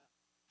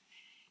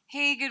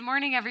Hey, good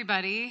morning,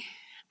 everybody.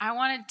 I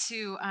wanted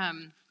to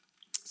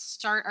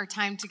start our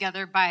time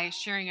together by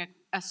sharing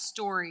a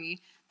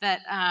story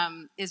that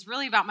is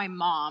really about my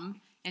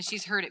mom, and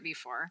she's heard it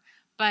before.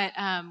 But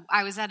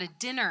I was at a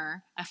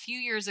dinner a few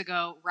years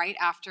ago, right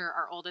after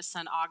our oldest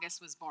son,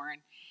 August, was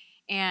born.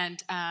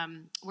 And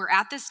we're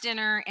at this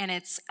dinner, and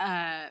it's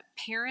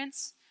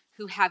parents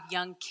who have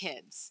young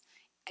kids.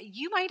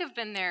 You might have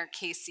been there,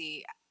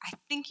 Casey. I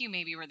think you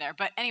maybe were there.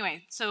 But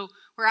anyway, so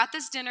we're at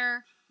this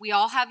dinner. We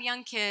all have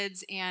young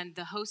kids, and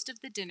the host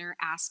of the dinner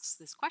asks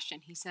this question.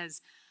 He says,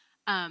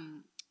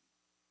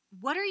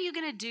 what are you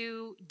going to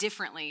do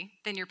differently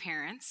than your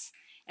parents?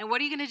 And what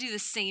are you going to do the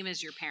same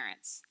as your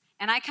parents?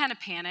 And I kind of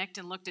panicked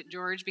and looked at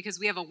George because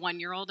we have a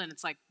 1-year-old, and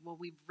it's like, well,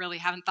 we really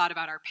haven't thought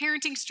about our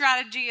parenting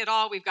strategy at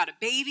all. We've got a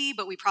baby,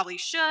 but we probably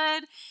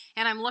should.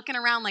 And I'm looking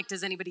around like,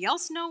 does anybody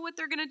else know what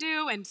they're going to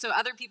do? And so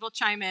other people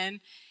chime in,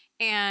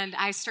 and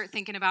I start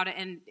thinking about it,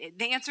 and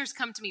the answers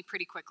come to me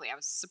pretty quickly. I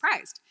was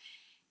surprised.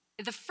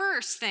 The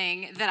first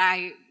thing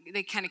that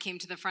kind of came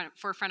to the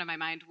forefront of my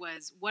mind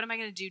was, what am I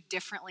going to do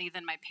differently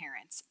than my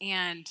parents?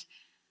 And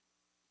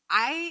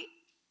I'm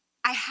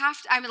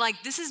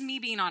like, this is me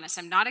being honest.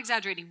 I'm not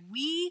exaggerating.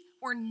 We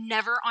were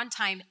never on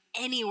time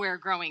anywhere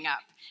growing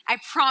up. I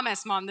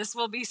promise, Mom, this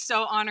will be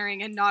so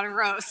honoring and not a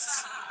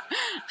roast.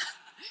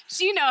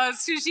 She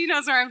knows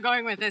where I'm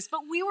going with this. But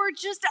we were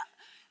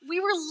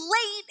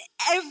late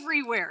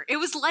everywhere. It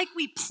was like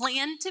we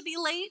planned to be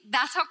late.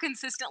 That's how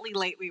consistently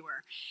late we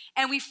were.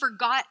 And we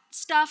forgot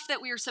stuff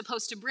that we were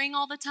supposed to bring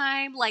all the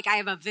time. Like, I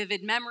have a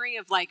vivid memory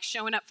of like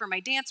showing up for my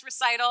dance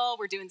recital.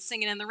 We're doing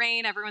Singing in the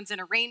Rain. Everyone's in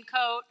a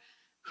raincoat.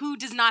 Who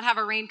does not have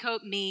a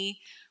raincoat? Me.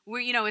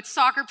 It's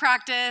soccer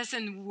practice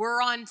and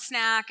we're on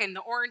snack and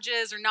the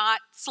oranges are not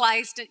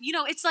sliced. And,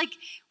 it's like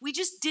we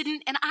just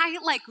didn't. And I,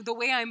 like, the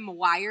way I'm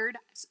wired,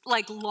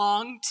 like,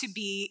 long to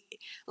be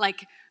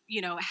like,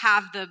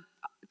 have the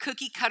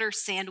cookie cutter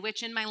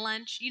sandwich in my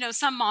lunch.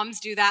 Some moms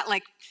do that,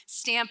 like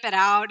stamp it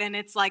out and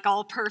it's like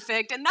all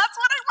perfect. And that's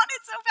what I wanted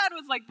so bad,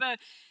 was like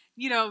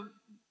the,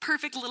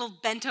 perfect little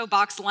bento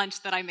box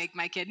lunch that I make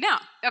my kid now.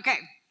 Okay.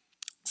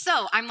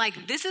 So I'm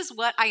like, this is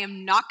what I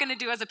am not going to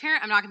do as a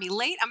parent. I'm not going to be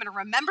late. I'm going to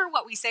remember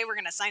what we say we're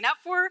going to sign up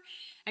for.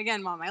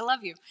 Again, Mom, I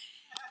love you.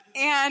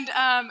 And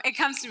it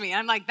comes to me.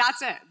 I'm like,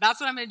 that's it. That's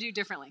what I'm going to do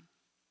differently.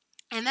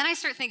 And then I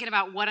start thinking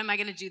about, what am I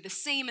going to do the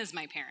same as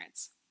my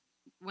parents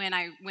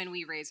when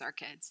we raise our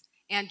kids?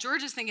 And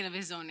George is thinking of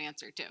his own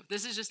answer too.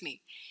 This is just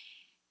me.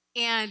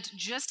 And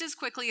just as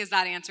quickly as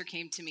that answer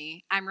came to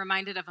me, I'm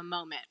reminded of a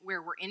moment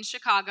where we're in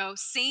Chicago,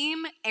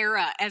 same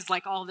era as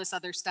like all this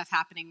other stuff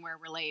happening where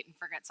we're late and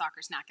forget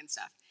soccer snack and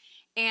stuff.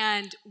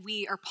 And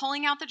we are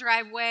pulling out the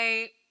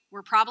driveway.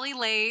 We're probably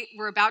late.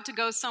 We're about to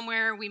go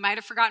somewhere. We might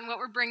have forgotten what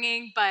we're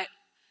bringing, but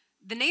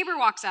the neighbor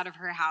walks out of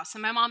her house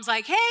and my mom's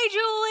like, "Hey,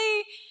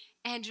 Julie."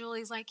 And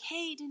Julie's like,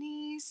 "Hey,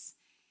 Denise."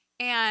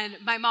 And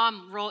my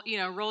mom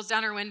rolls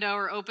down her window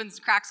or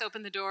cracks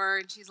open the door,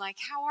 and she's like,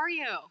 "How are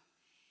you?"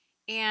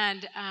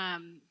 And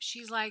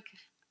she's like,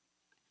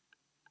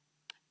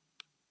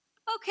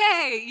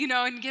 "Okay,"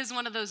 and gives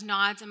one of those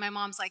nods. And my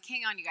mom's like,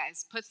 "Hang on, you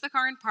guys." Puts the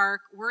car in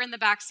park. We're in the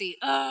back seat.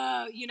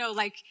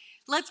 Like,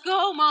 "Let's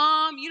go,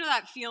 Mom."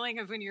 That feeling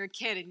of when you're a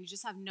kid and you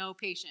just have no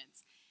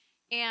patience.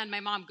 And my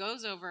mom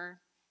goes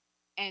over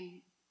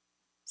and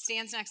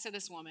stands next to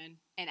this woman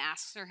and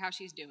asks her how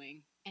she's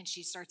doing. And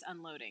she starts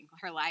unloading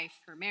her life,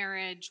 her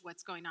marriage,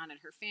 what's going on in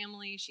her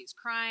family. She's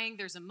crying.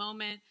 There's a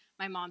moment.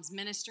 My mom's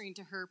ministering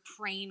to her,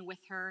 praying with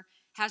her,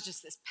 has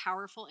just this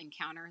powerful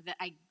encounter that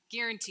I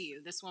guarantee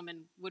you this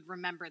woman would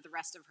remember the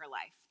rest of her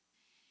life.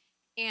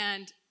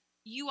 And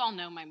you all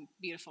know my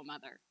beautiful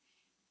mother.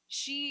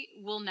 She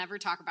will never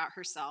talk about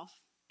herself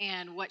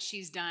and what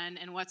she's done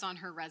and what's on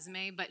her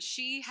resume, but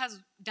she has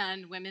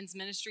done women's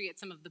ministry at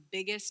some of the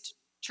biggest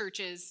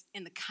churches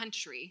in the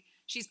country.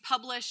 She's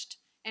published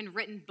and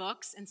written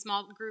books and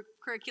small group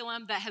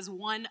curriculum that has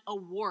won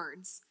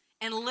awards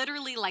and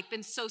literally like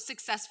been so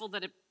successful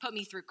that it put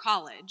me through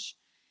college.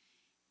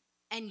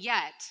 And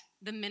yet,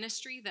 the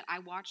ministry that I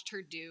watched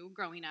her do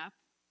growing up,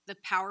 the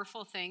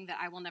powerful thing that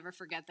I will never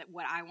forget, that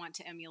what I want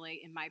to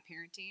emulate in my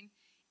parenting,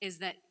 is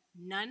that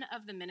none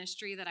of the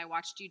ministry that I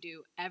watched you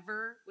do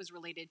ever was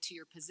related to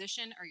your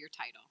position or your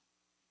title.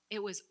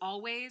 It was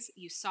always,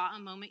 you saw a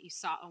moment, you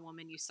saw a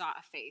woman, you saw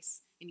a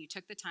face, and you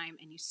took the time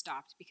and you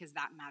stopped because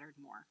that mattered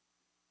more.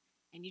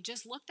 And you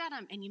just looked at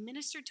him and you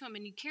ministered to him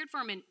and you cared for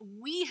him. And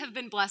we have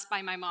been blessed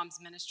by my mom's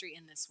ministry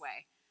in this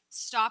way.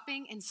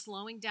 Stopping and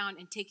slowing down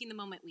and taking the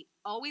moment. We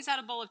always had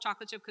a bowl of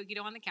chocolate chip cookie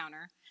dough on the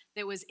counter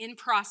that was in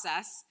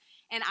process.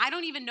 And I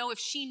don't even know if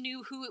she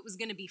knew who it was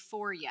going to be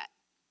for yet,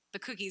 the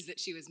cookies that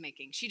she was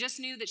making. She just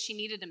knew that she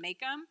needed to make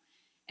them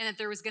and that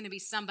there was going to be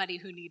somebody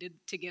who needed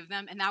to give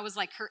them. And that was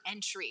like her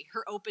entry,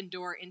 her open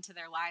door into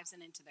their lives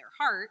and into their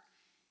heart.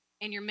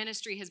 And your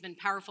ministry has been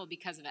powerful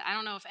because of it. I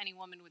don't know if any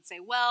woman would say,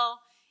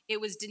 well, it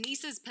was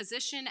Denise's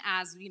position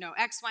as,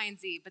 X, Y, and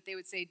Z, but they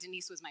would say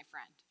Denise was my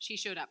friend. She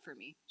showed up for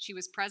me. She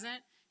was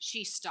present.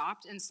 She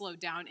stopped and slowed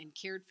down and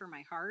cared for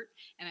my heart.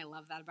 And I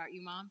love that about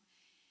you, Mom.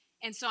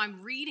 And so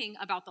I'm reading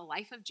about the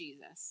life of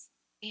Jesus,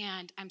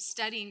 and I'm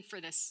studying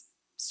for this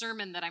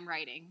sermon that I'm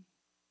writing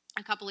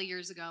a couple of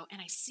years ago,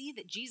 and I see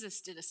that Jesus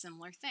did a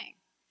similar thing.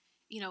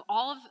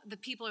 All of the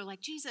people are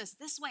like, Jesus,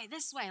 this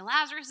way,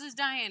 Lazarus is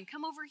dying,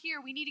 come over here,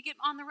 we need to get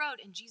on the road.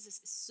 And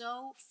Jesus is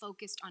so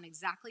focused on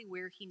exactly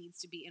where he needs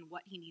to be and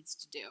what he needs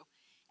to do.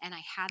 And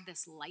I had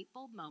this light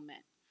bulb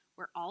moment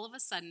where all of a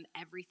sudden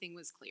everything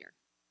was clear.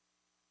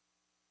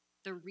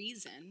 The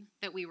reason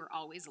that we were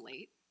always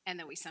late and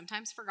that we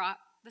sometimes forgot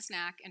the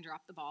snack and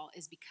dropped the ball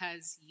is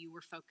because you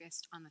were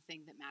focused on the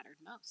thing that mattered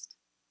most.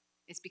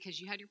 It's because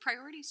you had your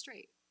priorities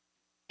straight.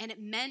 And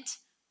it meant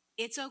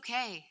it's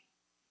okay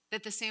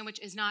that the sandwich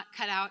is not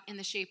cut out in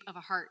the shape of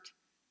a heart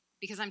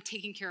because I'm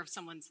taking care of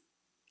someone's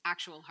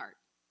actual heart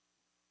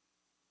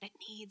that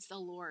needs the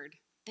Lord,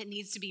 that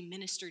needs to be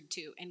ministered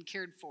to and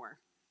cared for.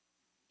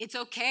 It's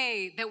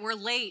okay that we're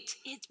late.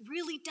 It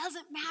really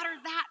doesn't matter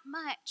that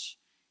much.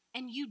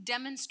 And you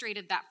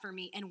demonstrated that for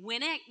me. And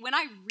when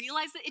I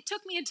realized it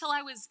took me until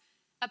I was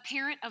a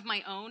parent of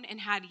my own and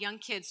had young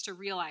kids to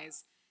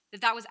realize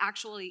that was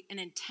actually an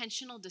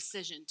intentional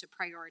decision to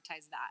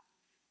prioritize that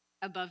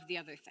above the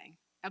other thing,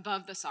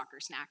 above the soccer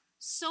snack.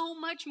 So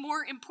much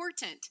more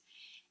important.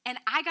 And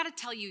I got to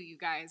tell you, you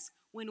guys,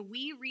 when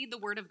we read the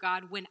Word of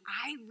God, when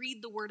I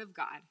read the Word of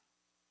God,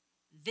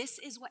 this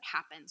is what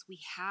happens. We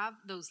have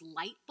those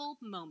light bulb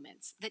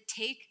moments that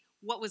take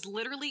what was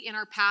literally in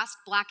our past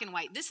black and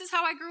white. This is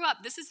how I grew up.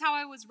 This is how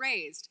I was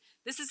raised.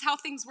 This is how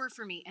things were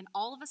for me. And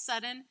all of a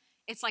sudden,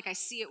 it's like I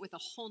see it with a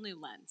whole new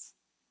lens.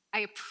 I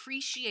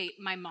appreciate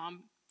my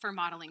mom for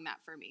modeling that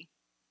for me.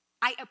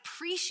 I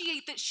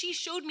appreciate that she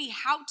showed me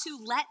how to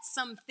let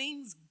some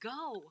things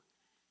go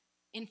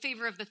in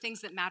favor of the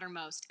things that matter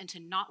most and to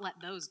not let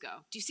those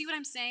go. Do you see what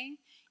I'm saying?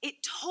 It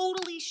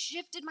totally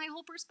shifted my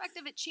whole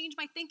perspective. It changed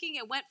my thinking.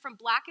 It went from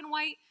black and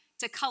white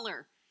to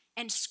color.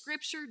 And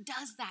Scripture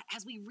does that.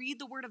 As we read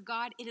the Word of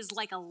God, it is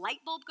like a light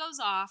bulb goes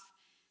off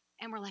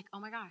and we're like, oh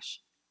my gosh,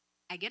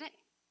 I get it.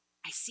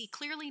 I see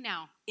clearly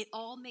now. It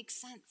all makes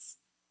sense.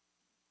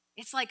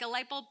 It's like a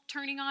light bulb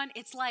turning on.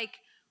 It's like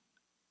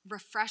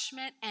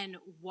refreshment and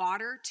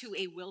water to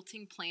a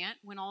wilting plant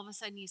when all of a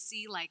sudden you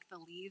see like the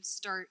leaves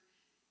start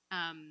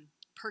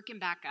perking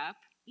back up.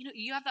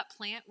 You have that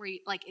plant where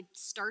it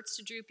starts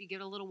to droop, you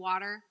give it a little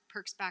water,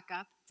 perks back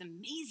up. It's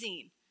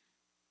amazing.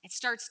 It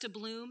starts to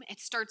bloom, it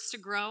starts to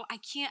grow.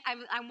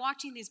 I'm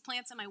watching these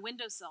plants on my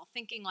windowsill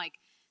thinking like,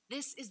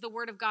 this is the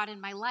Word of God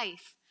in my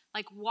life.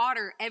 Like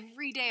water,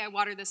 every day I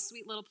water this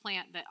sweet little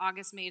plant that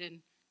August made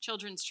in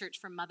Children's Church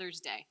for Mother's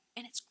Day.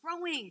 And it's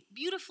growing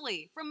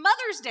beautifully from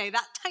Mother's Day,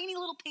 that tiny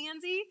little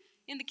pansy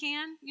in the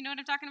can. You know what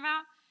I'm talking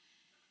about?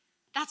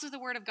 That's what the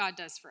Word of God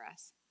does for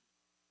us.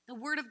 The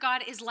Word of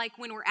God is like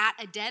when we're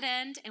at a dead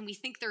end and we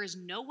think there is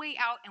no way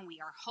out and we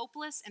are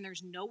hopeless and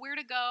there's nowhere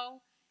to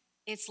go.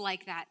 It's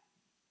like that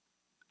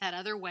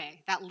other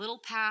way, that little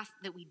path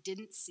that we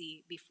didn't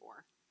see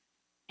before.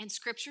 And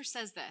Scripture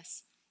says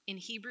this in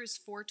Hebrews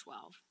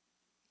 4:12.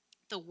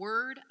 The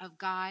Word of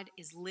God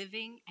is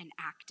living and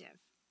active,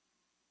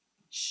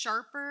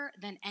 sharper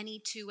than any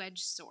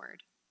two-edged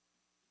sword,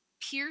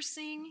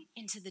 piercing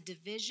into the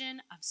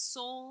division of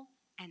soul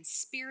and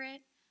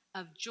spirit,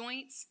 of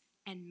joints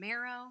and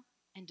marrow,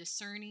 and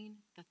discerning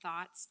the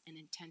thoughts and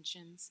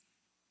intentions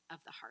of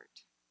the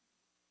heart.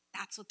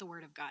 That's what the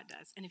Word of God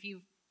does. And if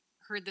you've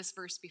heard this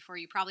verse before,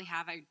 you probably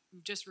have. I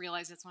just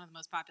realized it's one of the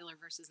most popular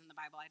verses in the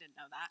Bible. I didn't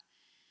know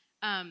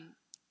that.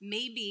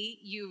 Maybe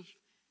you've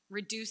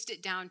reduced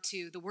it down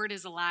to the Word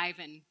is alive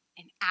and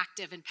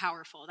active and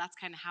powerful. That's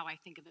kind of how I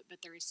think of it. But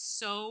there is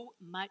so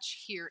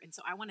much here. And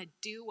so I want to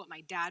do what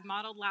my dad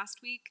modeled last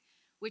week,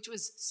 which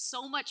was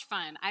so much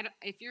fun.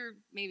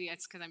 Maybe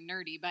it's because I'm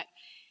nerdy, but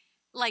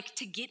like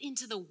to get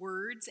into the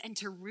words and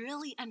to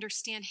really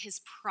understand his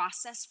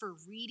process for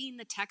reading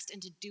the text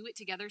and to do it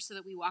together so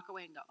that we walk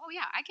away and go, oh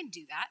yeah, I can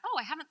do that. Oh,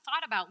 I haven't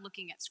thought about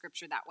looking at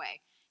Scripture that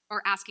way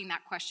or asking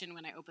that question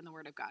when I open the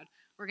Word of God.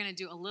 We're going to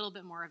do a little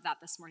bit more of that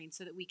this morning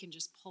so that we can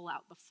just pull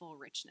out the full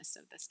richness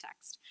of this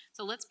text.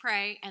 So let's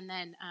pray, and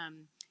then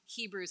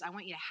Hebrews, I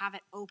want you to have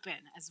it open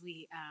as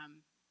we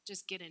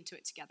just get into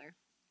it together.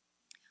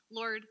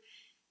 Lord,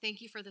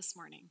 thank you for this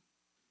morning.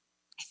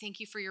 I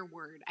thank you for your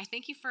Word. I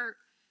thank you for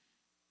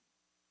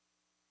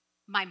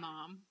my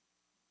mom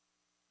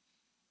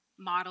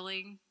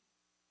modeling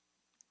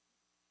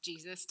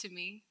Jesus to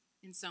me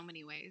in so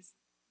many ways.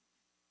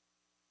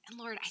 And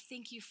Lord, I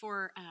thank you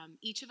for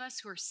each of us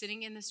who are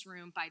sitting in this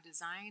room by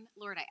design.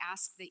 Lord, I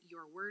ask that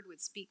your word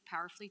would speak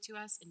powerfully to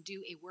us and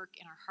do a work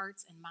in our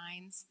hearts and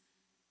minds,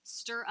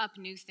 stir up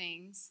new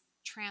things,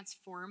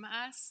 transform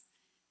us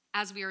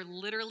as we are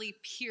literally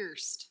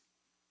pierced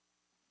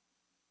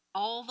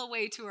all the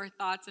way to our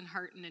thoughts and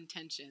heart and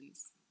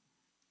intentions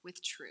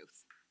with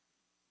truth.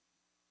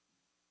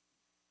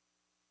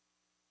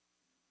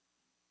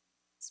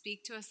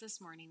 Speak to us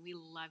this morning. We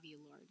love you,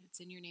 Lord. It's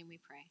in your name we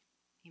pray.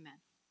 Amen.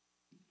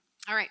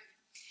 All right.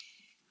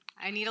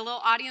 I need a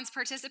little audience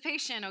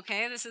participation,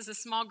 okay? This is a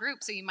small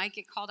group, so you might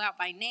get called out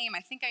by name.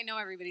 I think I know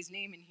everybody's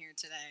name in here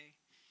today.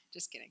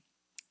 Just kidding.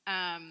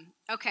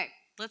 Okay,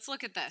 let's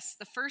look at this.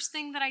 The first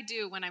thing that I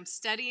do when I'm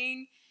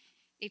studying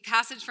a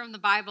passage from the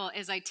Bible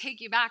is I take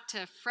you back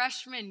to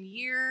freshman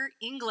year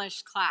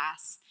English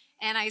class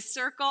and I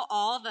circle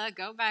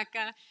go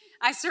Becca,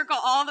 I circle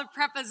all the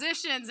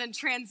prepositions and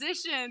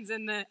transitions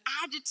and the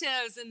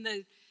adjectives and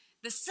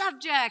the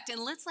subject, and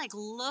let's like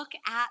look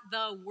at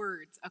the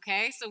words,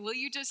 okay? So will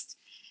you just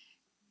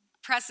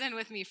press in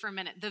with me for a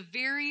minute? The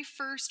very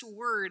first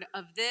word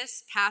of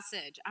this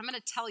passage, I'm going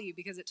to tell you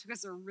because it took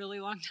us a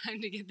really long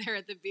time to get there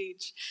at the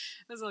beach.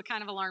 It was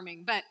kind of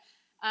alarming, but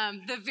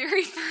the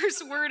very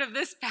first word of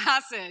this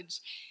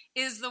passage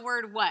is the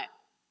word what?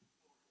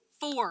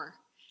 For.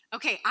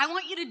 Okay, I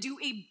want you to do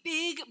a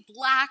big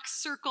black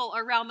circle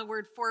around the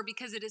word for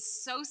because it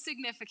is so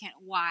significant.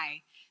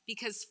 Why?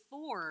 Because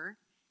for,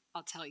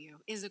 I'll tell you,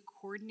 is a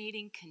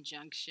coordinating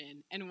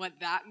conjunction. And what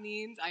that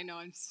means, I know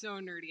I'm so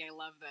nerdy, I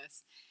love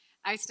this.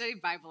 I studied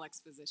Bible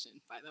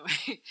exposition, by the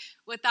way.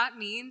 What that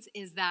means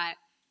is that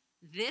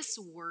this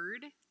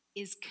word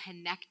is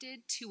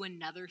connected to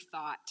another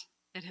thought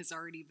that has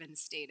already been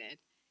stated.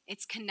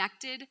 It's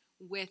connected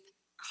with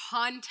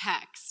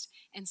context.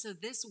 And so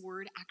this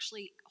word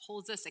actually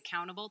holds us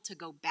accountable to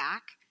go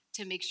back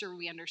to make sure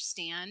we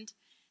understand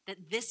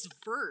that this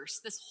verse,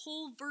 this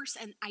whole verse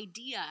and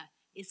idea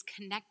is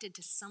connected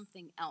to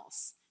something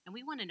else. And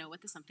we want to know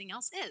what the something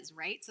else is,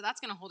 right? So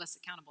that's going to hold us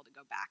accountable to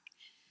go back.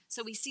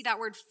 So we see that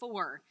word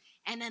for.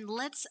 And then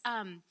let's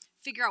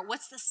figure out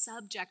what's the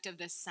subject of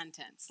this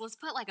sentence. Let's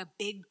put like a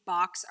big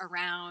box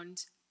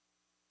around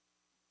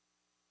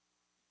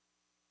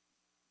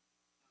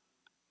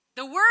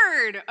the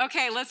word.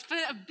 Okay, let's put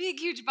a big,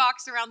 huge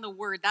box around the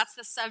word. That's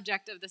the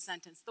subject of the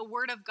sentence. The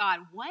word of God.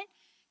 What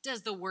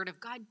does the word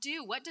of God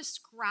do? What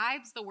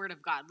describes the word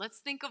of God? Let's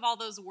think of all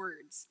those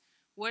words.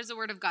 What does the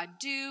word of God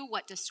do?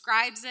 What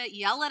describes it?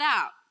 Yell it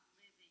out.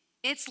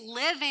 Living. It's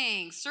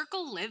living.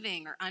 Circle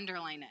living or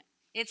underline it.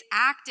 It's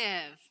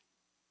active.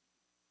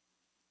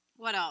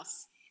 What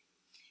else?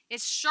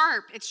 It's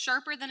sharp. It's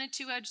sharper than a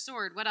two-edged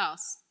sword. What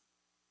else?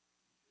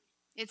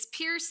 It's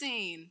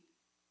piercing.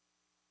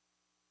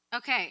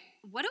 Okay,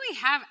 what do we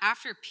have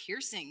after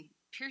piercing?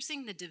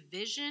 Piercing the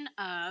division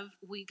of,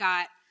 we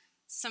got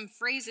some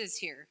phrases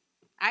here.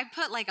 I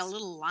put like a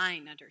little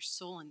line under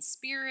soul and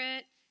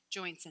spirit,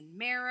 joints and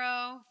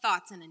marrow,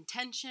 thoughts and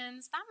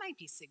intentions. That might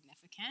be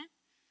significant.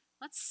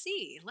 Let's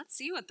see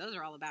what those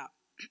are all about.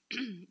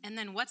 And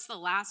then what's the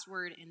last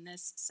word in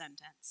this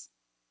sentence?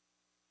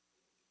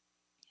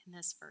 In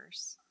this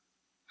verse?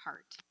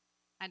 Heart.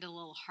 I had a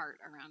little heart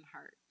around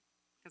heart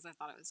because I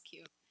thought it was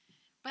cute.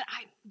 But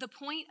the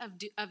point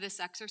of this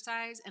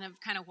exercise and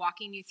of kind of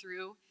walking you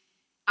through,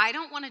 I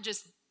don't want to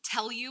just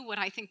tell you what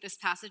I think this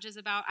passage is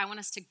about. I want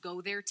us to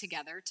go there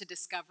together, to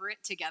discover it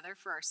together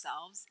for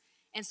ourselves.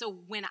 And so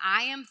when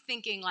I am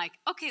thinking like,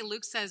 okay,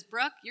 Luke says,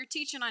 Brooke, you're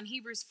teaching on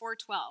Hebrews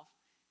 4:12.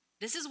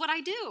 This is what I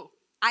do.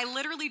 I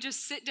literally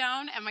just sit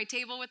down at my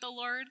table with the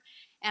Lord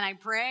and I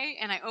pray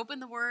and I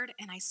open the word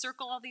and I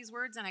circle all these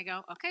words and I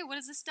go, okay, what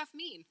does this stuff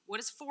mean? What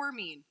does for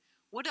mean?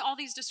 What are all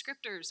these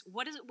descriptors?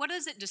 What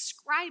is it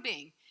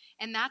describing?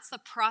 And that's the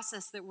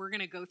process that we're going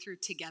to go through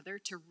together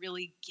to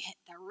really get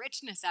the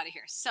richness out of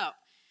here. So,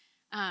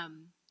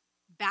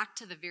 back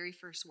to the very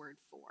first word,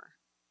 for.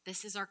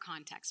 This is our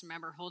context.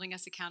 Remember, holding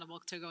us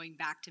accountable to going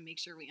back to make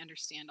sure we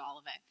understand all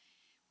of it.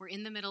 We're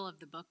in the middle of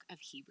the book of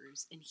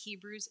Hebrews, and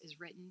Hebrews is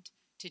written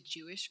to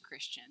Jewish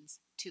Christians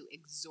to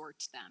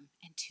exhort them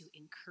and to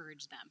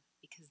encourage them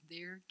because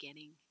they're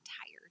getting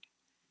tired.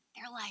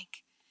 They're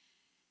like,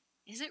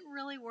 is it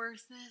really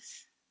worth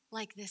this?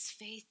 Like this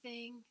faith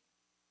thing?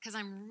 Because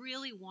I'm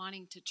really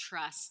wanting to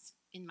trust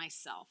in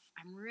myself.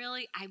 I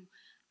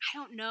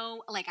don't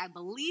know, like I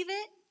believe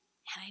it,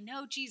 and I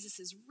know Jesus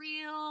is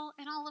real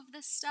and all of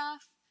this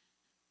stuff,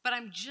 but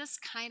I'm just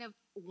kind of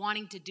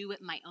wanting to do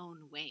it my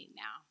own way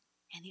now.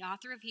 And the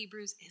author of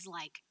Hebrews is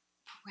like,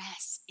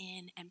 press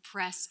in and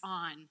press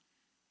on.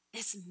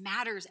 This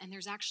matters, and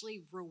there's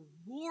actually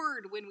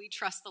reward when we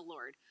trust the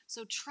Lord.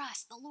 So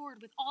trust the Lord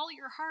with all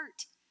your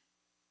heart.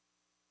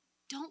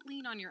 Don't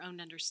lean on your own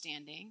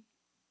understanding.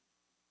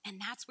 And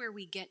that's where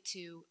we get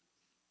to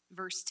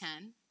verse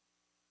 10.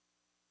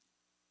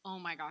 Oh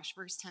my gosh,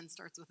 verse 10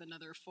 starts with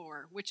another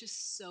for, which is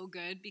so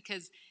good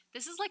because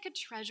this is like a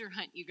treasure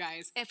hunt, you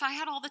guys. If I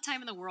had all the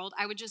time in the world,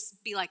 I would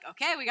just be like,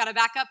 okay, we got to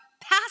back up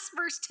past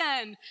verse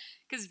 10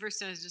 because verse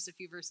 10 is just a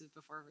few verses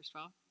before verse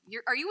 12.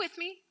 Are you with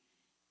me?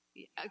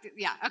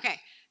 Yeah, okay.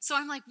 So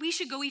I'm like, we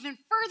should go even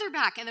further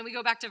back. And then we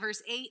go back to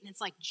verse 8, and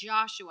it's like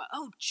Joshua.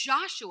 Oh,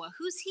 Joshua,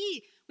 who's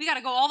he? We got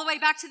to go all the way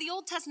back to the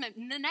Old Testament.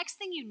 And the next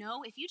thing you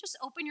know, if you just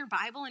open your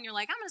Bible and you're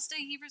like, I'm going to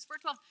study Hebrews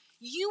 4:12,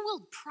 you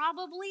will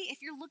probably, if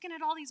you're looking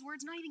at all these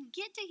words, not even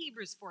get to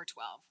Hebrews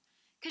 4:12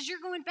 because you're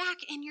going back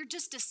and you're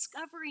just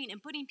discovering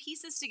and putting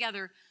pieces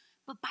together.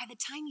 But by the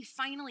time you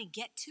finally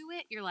get to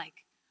it, you're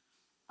like,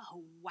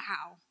 oh,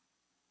 wow,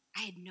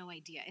 I had no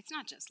idea. It's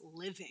not just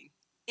living.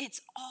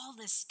 It's all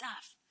this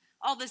stuff,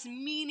 all this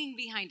meaning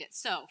behind it.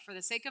 So for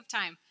the sake of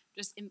time,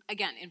 just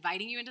again,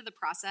 inviting you into the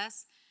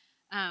process,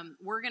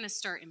 we're going to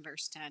start in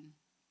verse 10.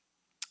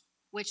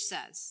 which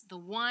says, the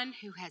one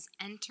who has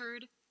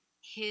entered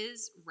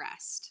his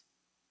rest.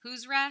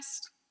 Whose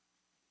rest?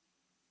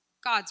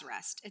 God's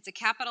rest. It's a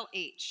capital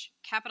H.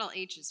 Capital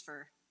H is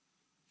for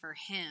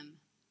him.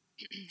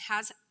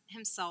 Has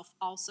himself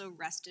also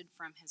rested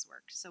from his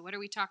work. So what are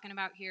we talking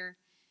about here?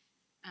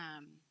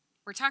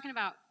 We're talking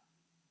about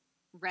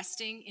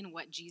resting in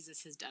what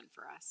Jesus has done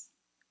for us.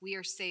 We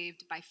are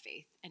saved by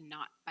faith and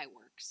not by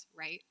works,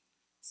 right?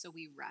 So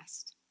we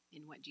rest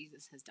in what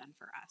Jesus has done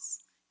for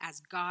us as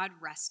God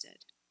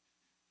rested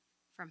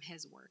from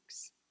his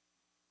works.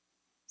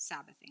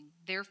 Sabbathing.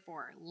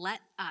 Therefore,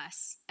 let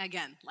us,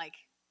 again,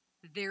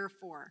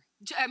 therefore.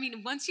 I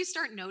mean, once you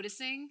start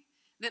noticing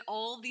that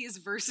all these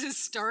verses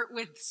start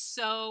with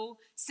so,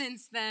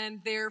 since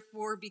then,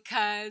 therefore,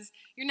 because,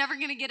 you're never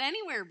going to get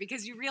anywhere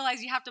because you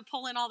realize you have to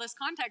pull in all this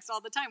context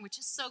all the time, which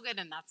is so good,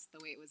 and that's the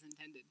way it was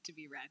intended to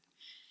be read.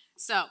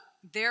 So,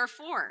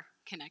 therefore,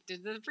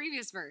 connected to the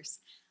previous verse,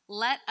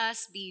 let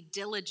us be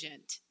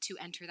diligent to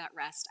enter that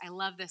rest. I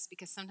love this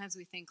because sometimes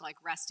we think like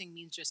resting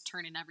means just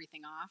turning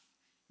everything off.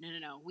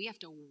 No. We have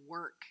to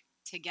work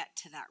to get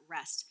to that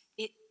rest.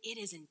 It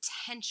is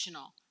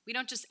intentional. We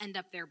don't just end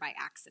up there by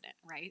accident,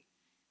 right?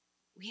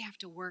 We have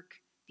to work,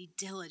 be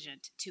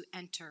diligent to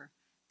enter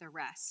the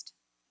rest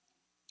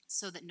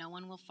so that no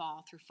one will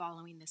fall through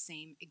following the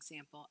same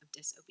example of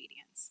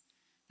disobedience.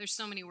 There's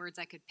so many words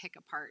I could pick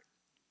apart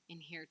in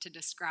here to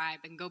describe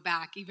and go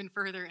back even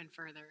further and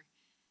further,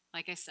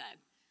 like I said.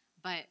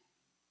 But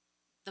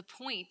the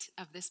point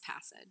of this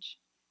passage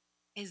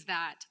is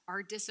that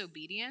our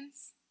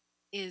disobedience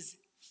is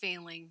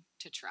failing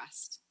to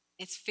trust.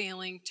 It's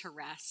failing to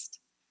rest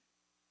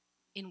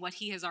in what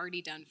he has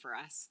already done for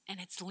us. And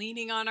it's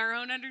leaning on our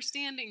own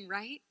understanding,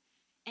 right?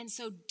 And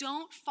so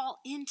don't fall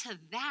into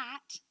that.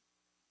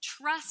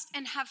 Trust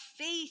and have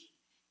faith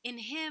in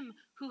him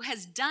who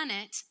has done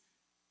it.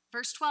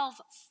 Verse 12,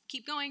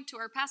 keep going to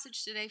our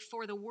passage today.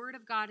 For the word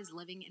of God is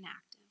living and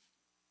active,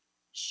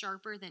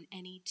 sharper than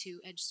any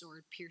two-edged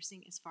sword,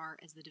 piercing as far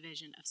as the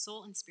division of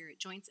soul and spirit,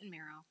 joints and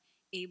marrow,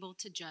 able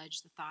to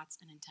judge the thoughts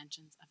and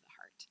intentions of the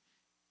heart.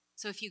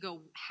 So if you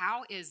go,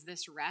 how is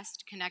this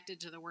rest connected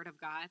to the word of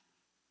God?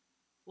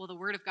 Well, the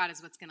word of God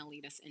is what's going to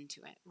lead us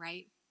into it,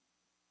 right?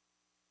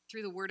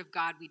 Through the word of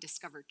God, we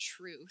discover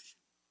truth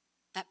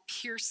that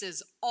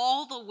pierces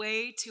all the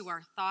way to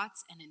our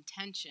thoughts and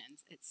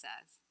intentions, it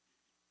says,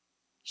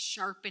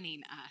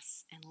 sharpening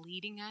us and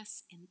leading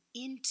us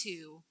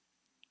into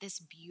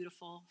this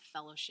beautiful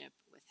fellowship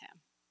with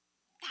him.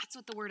 That's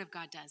what the word of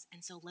God does.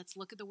 And so let's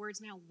look at the words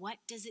now. What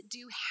does it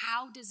do?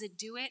 How does it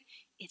do it?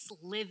 It's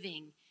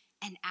living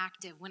and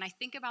active. When I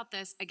think about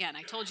this, again,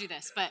 I told you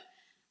this, but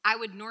I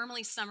would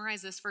normally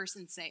summarize this verse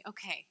and say,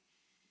 okay,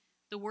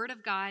 the word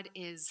of God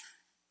is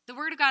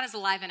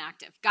alive and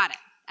active. Got it.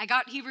 I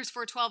got Hebrews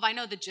 4:12. I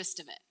know the gist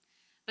of it.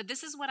 But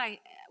this is what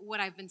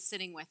I've been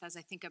sitting with as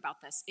I think about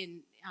this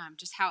in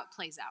just how it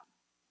plays out.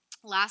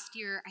 Last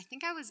year, I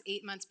think I was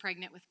 8 months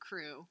pregnant with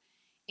Crew,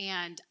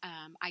 and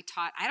I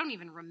don't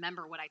even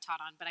remember what I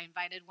taught on, but I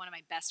invited one of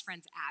my best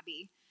friends,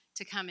 Abby,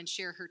 to come and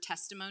share her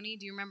testimony.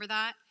 Do you remember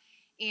that?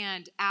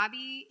 And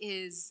Abby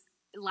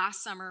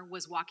last summer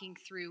was walking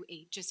through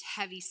a just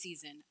heavy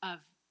season of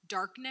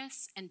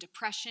darkness and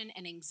depression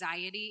and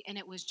anxiety, and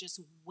it was just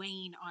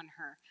weighing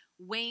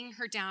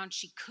her down.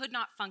 She could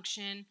not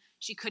function.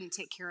 She couldn't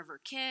take care of her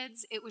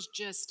kids. It was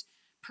just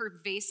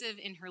pervasive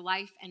in her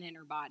life and in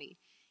her body.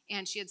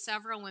 And she had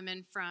several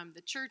women from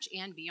the church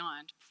and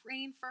beyond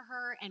praying for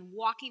her and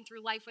walking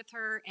through life with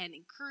her and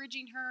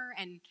encouraging her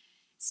and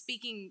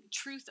speaking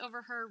truth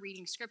over her,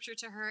 reading scripture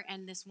to her.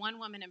 And this one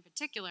woman in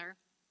particular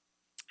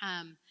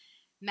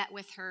met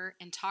with her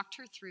and talked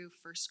her through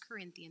 1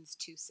 Corinthians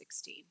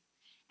 2:16.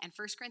 And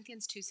 1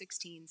 Corinthians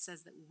 2:16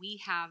 says that we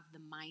have the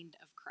mind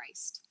of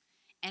Christ.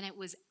 And it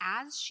was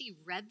as she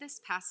read this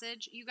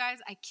passage, you guys,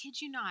 I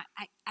kid you not,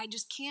 I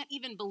just can't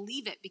even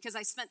believe it because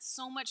I spent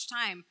so much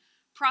time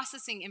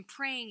processing and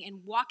praying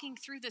and walking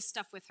through this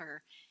stuff with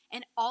her.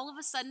 And all of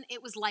a sudden,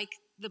 it was like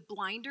the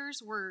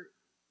blinders were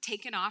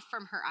taken off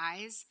from her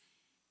eyes,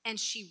 and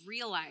she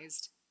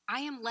realized,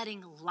 I am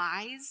letting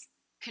lies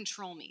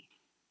control me.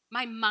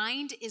 My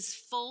mind is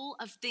full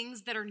of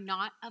things that are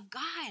not of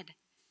God.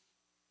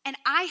 And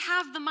I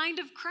have the mind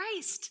of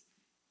Christ.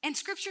 And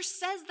scripture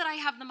says that I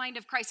have the mind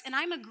of Christ. And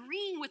I'm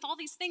agreeing with all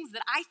these things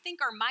that I think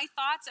are my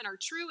thoughts and are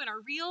true and are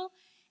real.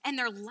 And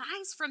they're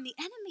lies from the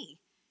enemy.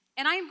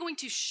 And I am going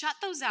to shut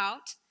those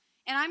out.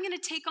 And I'm going to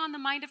take on the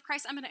mind of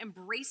Christ. I'm going to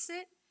embrace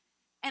it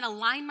and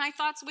align my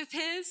thoughts with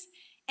his.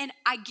 And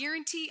I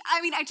guarantee,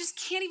 I just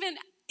can't even,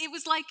 it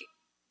was like,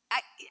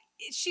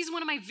 she's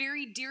one of my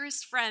very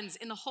dearest friends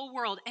in the whole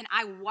world. And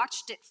I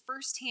watched it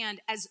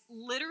firsthand as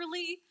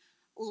literally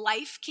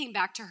life came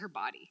back to her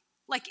body.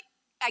 Like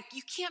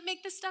you can't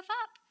make this stuff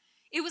up.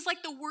 It was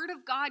like the word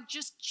of God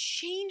just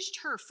changed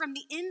her from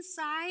the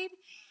inside.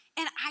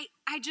 And I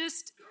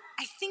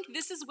think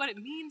this is what it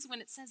means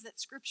when it says that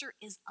scripture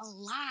is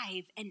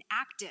alive and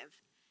active.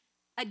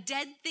 A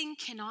dead thing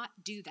cannot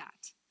do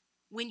that.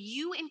 When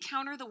you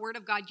encounter the word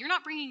of God, you're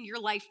not bringing your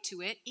life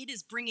to it. It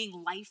is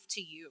bringing life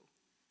to you.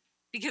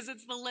 because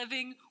it's the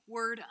living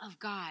word of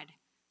God.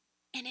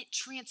 And it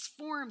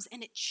transforms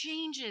and it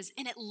changes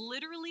and it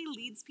literally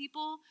leads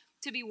people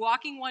to be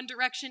walking one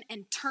direction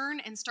and turn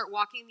and start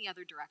walking the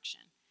other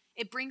direction.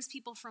 It brings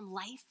people from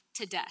life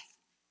to death.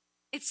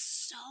 It's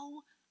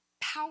so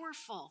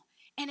powerful.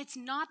 And it's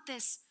not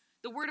this,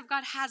 the word of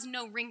God has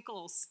no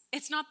wrinkles.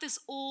 It's not this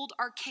old,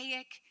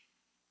 archaic,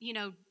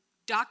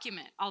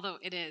 document, although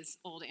it is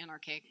old and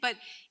archaic, but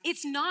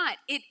it's not.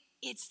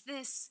 It's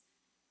this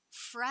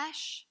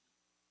fresh,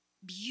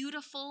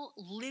 beautiful,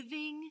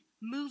 living,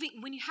 moving.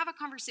 When you have a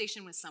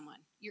conversation with someone,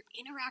 you're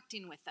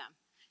interacting with them.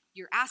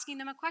 You're asking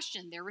them a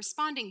question. They're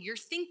responding. You're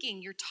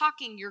thinking. You're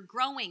talking. You're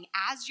growing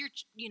as you're,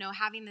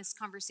 having this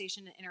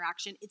conversation and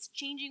interaction. It's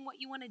changing what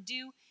you want to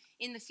do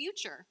in the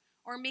future.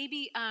 Or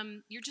maybe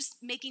you're just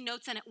making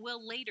notes and it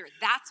will later.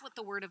 That's what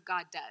the Word of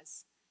God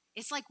does.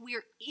 It's like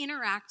we're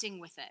interacting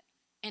with it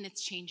and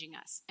it's changing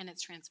us and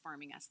it's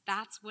transforming us.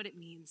 That's what it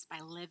means by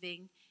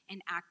living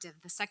and active.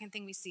 The second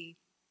thing we see,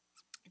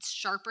 it's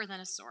sharper than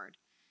a sword.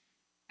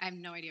 I have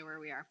no idea where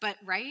we are, but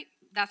right?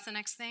 That's the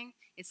next thing.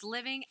 It's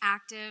living,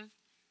 active.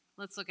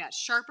 Let's look at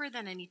sharper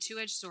than any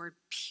two-edged sword,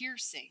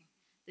 piercing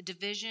the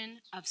division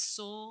of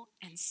soul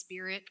and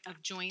spirit,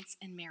 of joints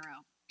and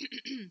marrow.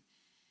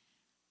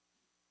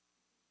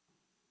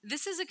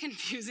 This is a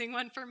confusing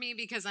one for me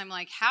because I'm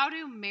like, how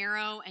do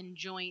marrow and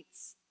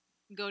joints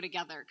go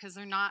together? Because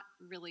they're not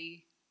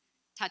really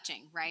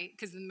touching, right?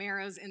 Because the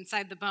marrow's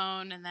inside the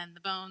bone and then the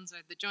bones or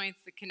the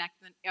joints that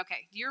connect them.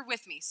 Okay, you're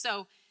with me.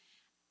 So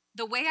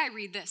the way I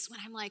read this, when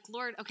I'm like,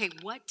 Lord, okay,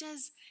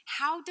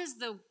 how does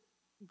the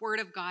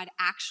word of God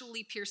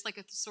actually pierce like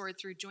a sword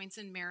through joints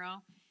and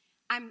marrow?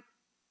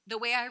 The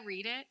way I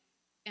read it,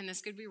 and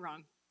this could be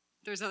wrong,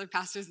 there's other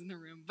pastors in the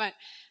room, but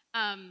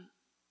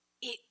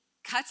it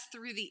cuts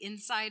through the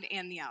inside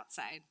and the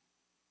outside.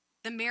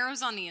 The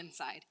marrow's on the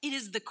inside. It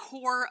is the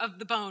core of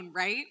the bone,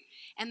 right?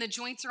 And the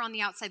joints are on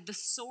the outside. The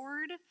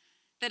sword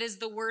that is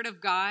the word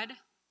of God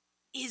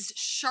is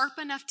sharp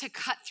enough to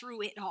cut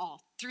through it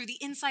all, through the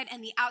inside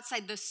and the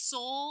outside. The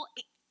soul,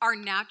 our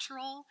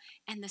natural,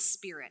 and the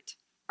spirit,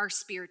 our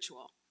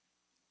spiritual.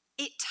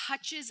 It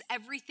touches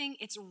everything.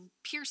 It's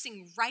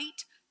piercing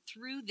right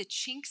through the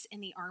chinks in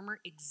the armor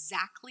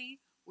exactly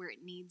where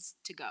it needs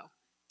to go.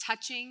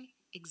 Touching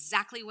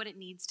exactly what it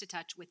needs to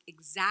touch with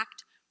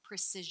exact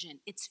precision.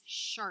 It's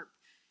sharp.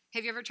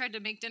 Have you ever tried to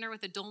make dinner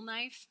with a dull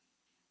knife?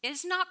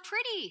 It's not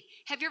pretty.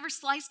 Have you ever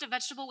sliced a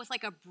vegetable with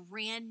like a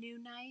brand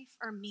new knife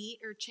or meat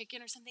or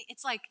chicken or something?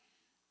 It's like,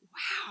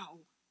 wow.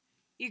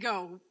 You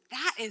go,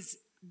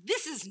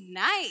 this is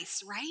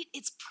nice, right?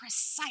 It's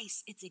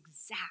precise. It's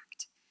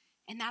exact.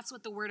 And that's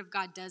what the word of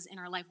God does in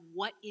our life.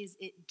 What is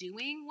it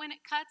doing when it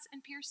cuts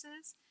and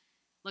pierces?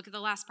 Look at the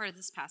last part of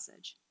this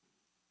passage.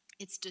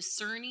 It's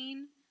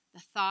discerning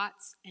the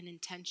thoughts and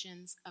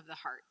intentions of the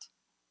heart.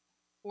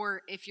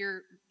 Or if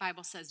your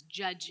Bible says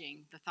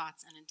judging the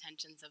thoughts and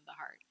intentions of the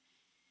heart.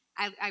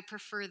 I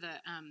prefer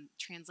the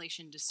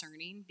translation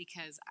discerning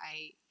because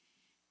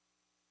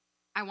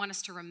I want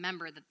us to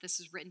remember that this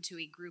is written to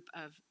a group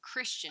of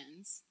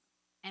Christians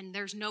and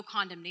there's no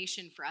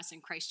condemnation for us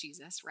in Christ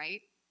Jesus,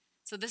 right?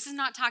 So this is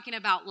not talking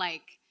about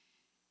like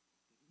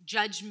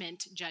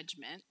judgment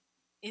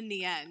in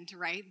the end,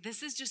 right?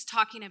 This is just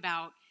talking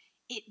about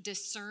it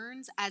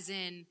discerns as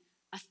in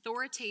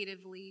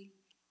authoritatively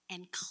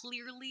and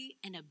clearly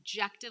and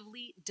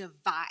objectively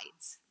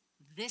divides.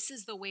 This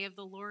is the way of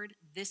the Lord.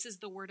 This is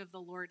the word of the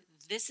Lord.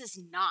 This is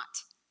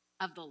not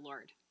of the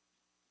Lord.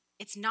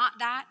 It's not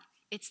that.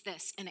 It's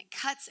this. And it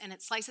cuts and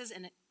it slices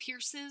and it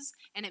pierces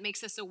and it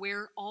makes us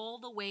aware all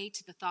the way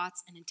to the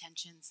thoughts and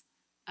intentions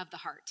of the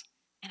heart.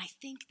 And I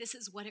think this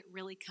is what it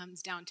really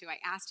comes down to. I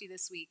asked you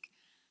this week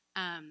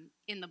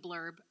in the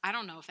blurb. I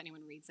don't know if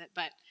anyone reads it,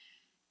 but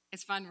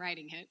it's fun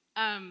writing it.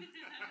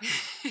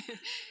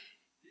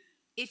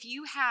 If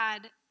you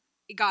had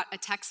got a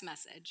text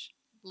message,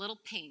 little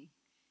ping,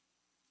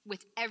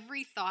 with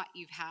every thought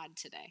you've had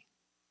today.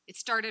 It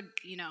started,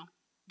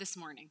 this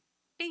morning.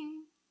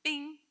 Bing,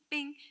 bing,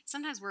 bing.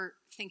 Sometimes we're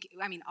thinking,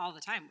 all the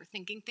time, we're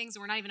thinking things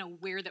and we're not even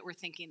aware that we're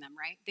thinking them,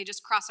 right? They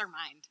just cross our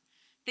mind.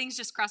 Things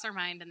just cross our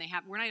mind and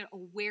we're not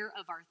aware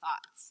of our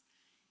thoughts.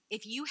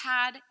 If you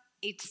had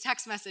a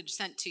text message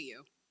sent to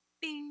you,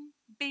 bing,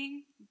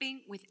 bing,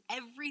 bing, with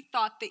every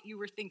thought that you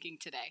were thinking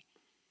today,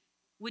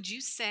 would you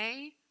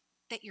say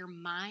that your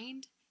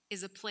mind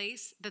is a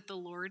place that the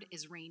Lord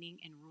is reigning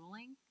and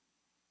ruling?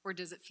 Or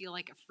does it feel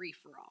like a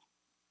free-for-all?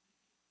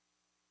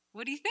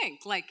 What do you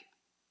think? Like,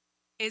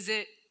 is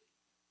it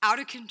out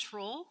of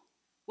control,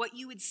 what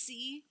you would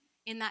see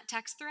in that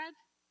text thread?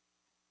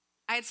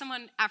 I had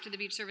someone after the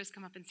beach service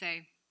come up and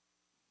say,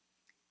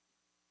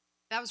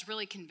 that was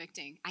really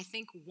convicting. I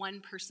think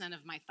 1%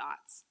 of my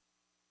thoughts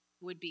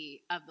would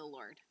be of the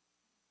Lord,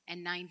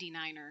 and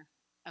 99 are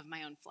of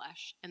my own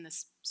flesh, and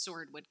this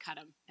sword would cut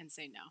him and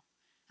say no.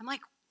 I'm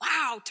like,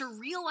 wow, to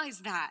realize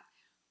that.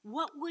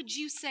 What would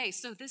you say?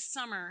 So this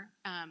summer,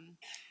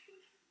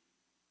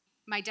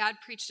 my dad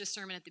preached a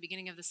sermon at the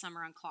beginning of the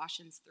summer on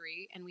Colossians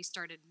 3, and we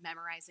started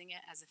memorizing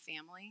it as a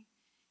family.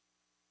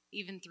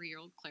 even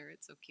 3-year-old Claire,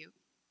 it's so cute.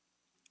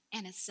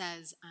 And it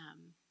says,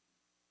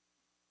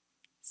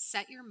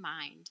 set your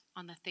mind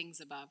on the things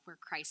above where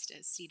Christ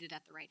is seated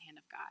at the right hand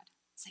of God.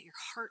 Set your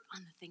heart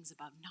on the things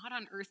above, not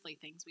on earthly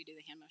things. We do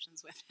the hand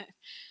motions with it.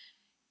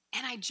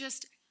 And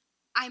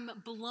I'm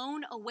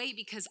blown away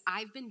because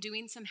I've been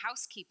doing some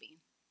housekeeping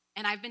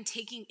and I've been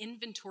taking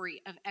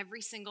inventory of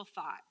every single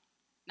thought,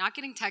 not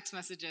getting text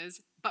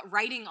messages, but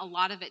writing a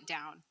lot of it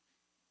down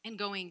and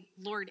going,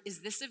 Lord,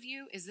 is this of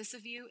you? Is this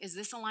of you? Is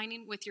this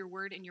aligning with your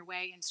word and your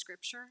way in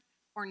scripture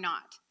or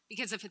not?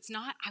 Because if it's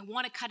not, I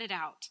want to cut it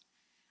out.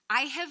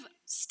 I have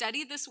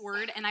studied this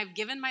word and I've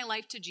given my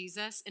life to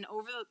Jesus, and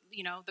over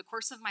the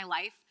course of my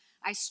life,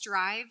 I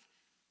strive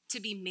to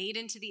be made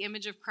into the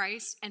image of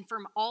Christ, and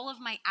from all of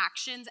my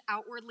actions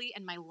outwardly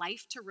and my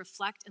life to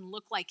reflect and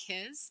look like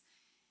his.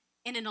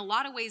 And in a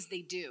lot of ways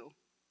they do.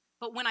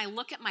 But when I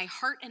look at my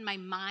heart and my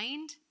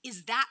mind,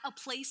 is that a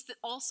place that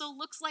also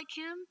looks like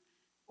him?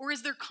 Or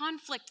is there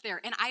conflict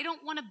there? And I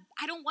don't want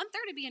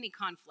there to be any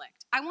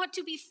conflict. I want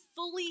to be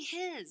fully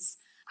his.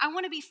 I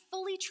want to be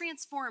fully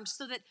transformed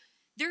so that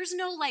there's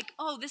no like,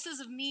 oh, this is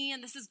of me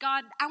and this is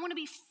God. I want to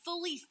be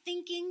fully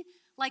thinking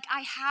like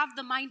I have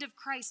the mind of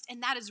Christ,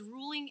 and that is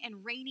ruling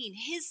and reigning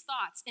his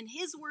thoughts and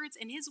his words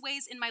and his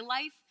ways in my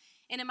life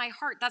and in my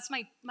heart. That's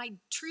my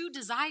true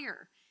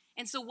desire.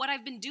 And so what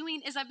I've been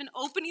doing is I've been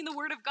opening the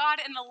word of God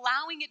and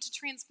allowing it to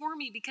transform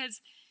me,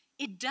 because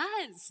it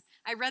does.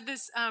 I read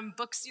this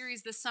book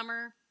series this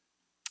summer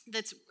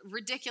that's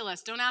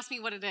ridiculous. Don't ask me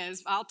what it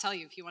is. I'll tell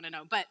you if you want to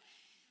know. But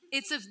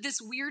it's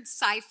this weird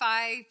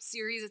sci-fi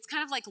series. It's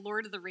kind of like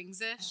Lord of the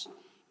Rings-ish.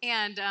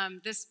 And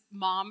this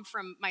mom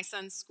from my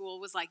son's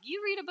school was like,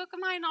 you read a book of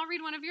mine, I'll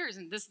read one of yours.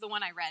 And this is the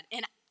one I read.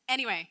 And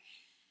anyway,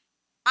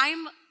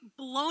 I'm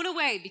blown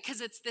away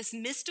because it's this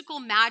mystical,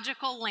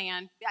 magical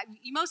land.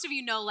 Most of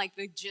you know like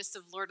the gist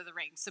of Lord of the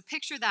Rings. So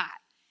picture that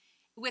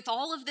with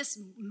all of this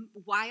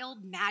wild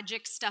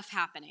magic stuff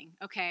happening,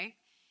 okay?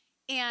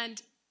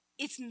 And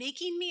it's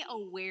making me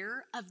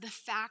aware of the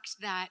fact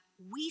that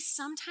we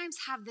sometimes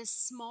have this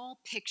small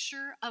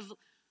picture of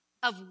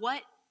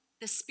what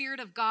the Spirit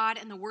of God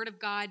and the Word of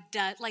God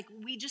does. Like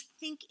we just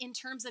think in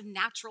terms of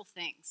natural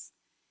things.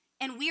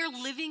 And we are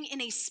living in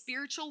a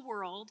spiritual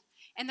world,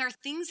 and there are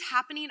things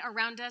happening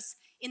around us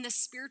in the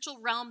spiritual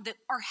realm that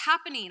are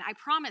happening. I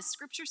promise,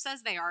 Scripture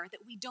says they are, that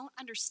we don't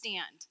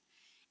understand.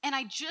 And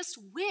I just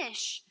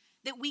wish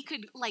that we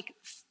could like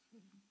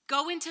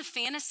go into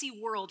fantasy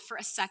world for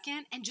a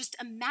second and just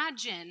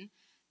imagine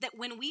that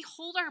when we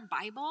hold our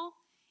Bible,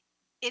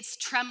 it's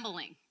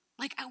trembling.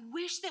 Like I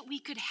wish that we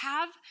could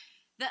have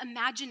the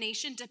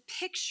imagination to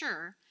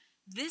picture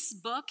this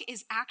book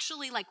is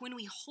actually like when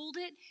we hold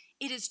it,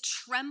 it is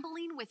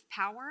trembling with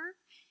power.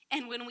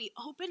 And when we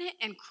open it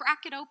and crack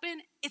it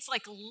open, it's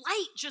like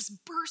light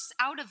just bursts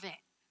out of it,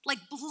 like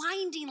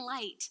blinding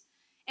light.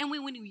 And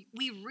when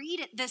we read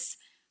it,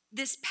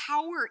 this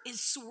power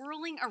is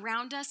swirling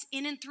around us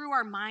in and through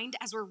our mind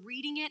as we're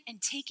reading it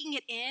and taking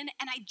it in.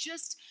 And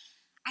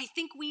I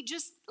think we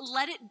just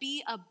let it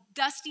be a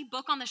dusty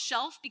book on the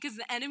shelf because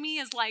the enemy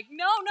is like,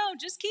 no,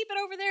 just keep it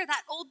over there,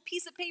 that old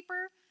piece of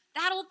paper,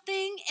 that old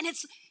thing. And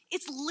it's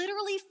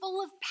literally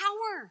full of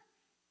power.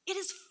 It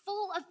is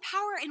full of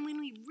power. And when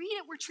we read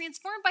it, we're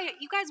transformed by it.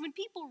 You guys, when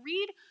people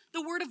read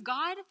the word of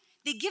God,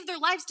 they give their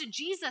lives to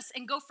Jesus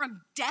and go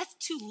from death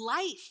to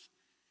life.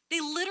 They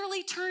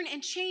literally turn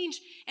and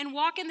change and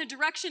walk in the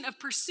direction of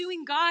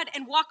pursuing God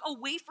and walk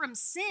away from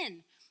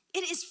sin.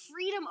 It is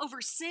freedom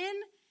over sin.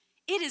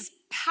 It is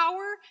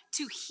power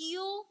to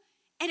heal,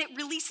 and it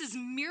releases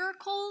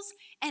miracles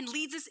and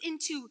leads us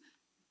into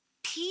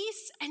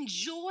peace and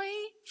joy,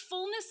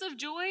 fullness of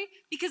joy,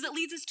 because it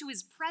leads us to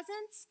his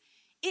presence.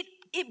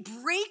 It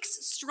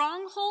breaks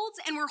strongholds,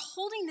 and we're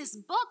holding this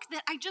book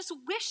that I just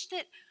wish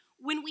that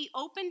when we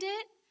opened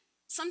it,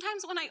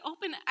 sometimes when I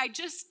open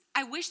it,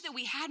 I wish that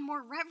we had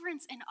more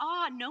reverence and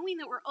awe, knowing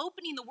that we're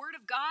opening the word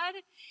of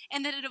God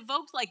and that it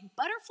evoked like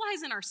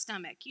butterflies in our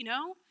stomach,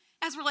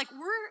 as we're like,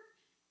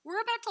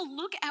 we're about to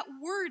look at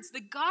words, the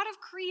God of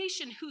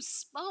creation who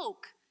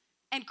spoke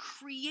and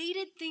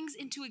created things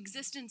into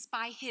existence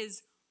by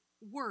his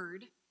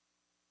word,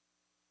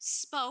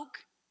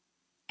 spoke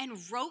and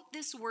wrote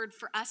this word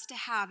for us to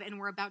have, and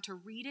we're about to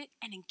read it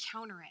and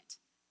encounter it,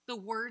 the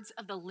words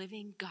of the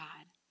living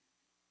God.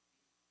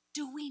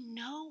 Do we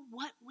know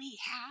what we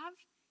have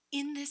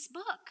in this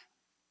book?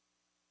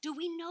 Do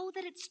we know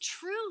that it's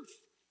truth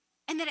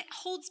and that it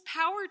holds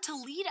power to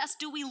lead us?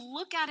 Do we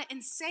look at it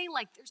and say,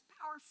 like, there's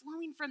power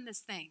flowing from this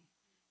thing?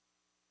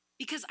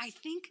 Because I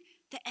think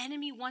the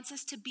enemy wants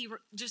us to be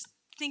just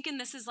thinking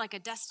this is like a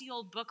dusty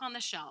old book on the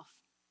shelf.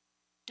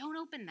 Don't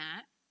open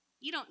that.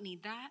 You don't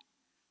need that.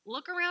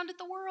 Look around at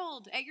the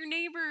world, at your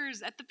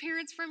neighbors, at the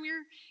parents from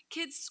your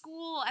kids'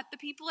 school, at the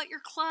people at your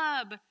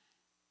club.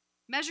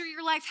 Measure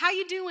your life. How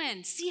you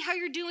doing? See how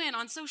you're doing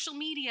on social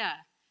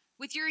media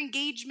with your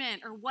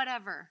engagement or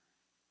whatever.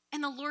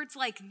 And the Lord's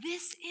like,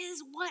 this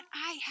is what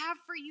I have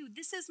for you.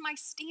 This is my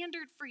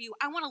standard for you.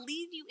 I want to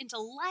lead you into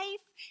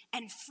life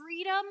and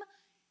freedom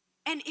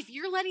And if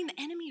you're letting the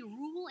enemy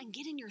rule and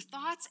get in your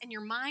thoughts and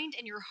your mind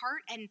and your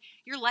heart, and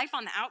your life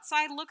on the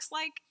outside looks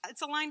like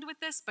it's aligned with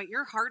this, but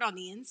your heart on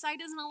the inside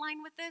isn't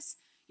aligned with this,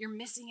 you're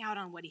missing out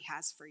on what he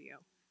has for you.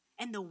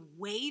 And the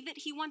way that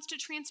he wants to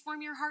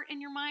transform your heart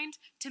and your mind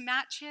to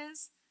match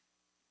his,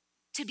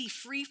 to be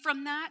free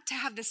from that, to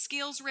have the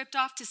scales ripped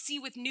off, to see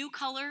with new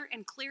color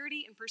and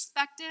clarity and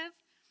perspective,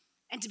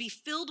 and to be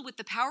filled with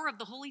the power of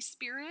the Holy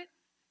Spirit,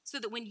 so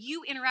that when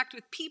you interact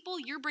with people,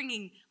 you're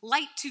bringing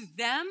light to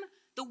them.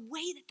 The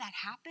way that that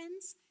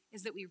happens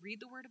is that we read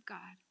the Word of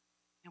God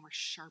and we're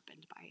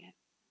sharpened by it.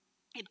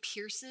 It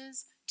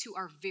pierces to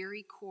our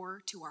very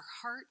core, to our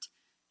heart,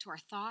 to our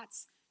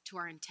thoughts, to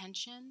our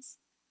intentions.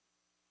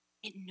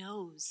 It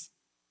knows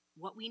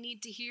what we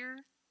need to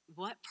hear,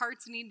 what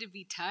parts need to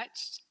be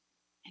touched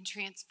and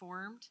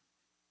transformed,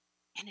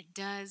 and it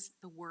does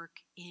the work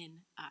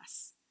in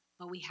us.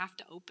 But we have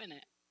to open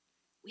it.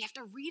 We have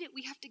to read it.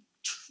 We have to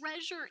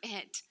treasure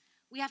it.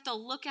 We have to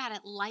look at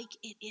it like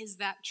it is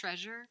that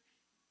treasure,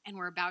 and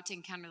we're about to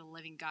encounter the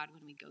living God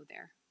when we go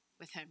there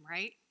with him,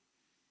 right?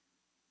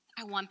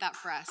 I want that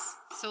for us.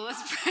 So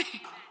let's pray.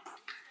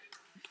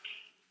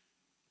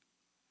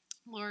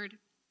 Lord,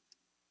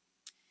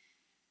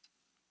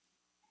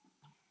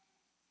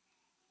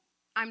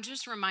 I'm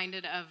just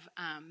reminded of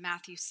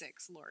Matthew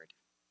 6, Lord,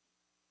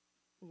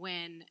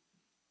 when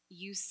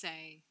you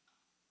say,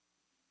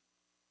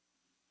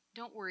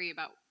 don't worry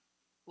about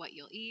what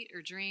you'll eat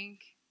or drink.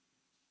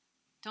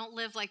 Don't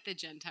live like the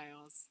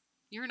Gentiles.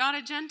 You're not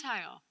a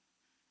Gentile.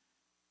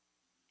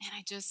 And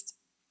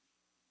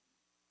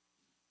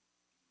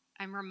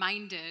I'm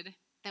reminded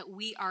that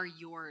we are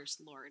yours,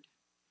 Lord.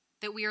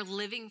 That we are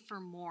living for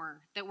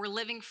more, that we're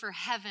living for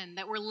heaven,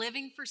 that we're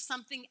living for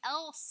something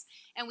else.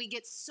 And we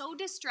get so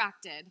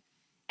distracted.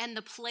 And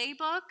the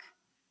playbook,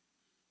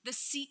 the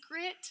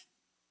secret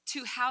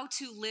to how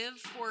to live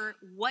for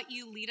what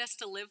you lead us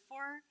to live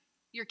for,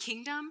 your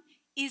kingdom,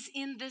 is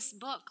in this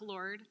book,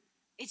 Lord.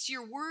 It's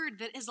your word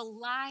that is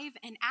alive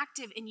and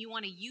active, and you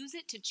want to use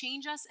it to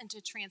change us and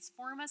to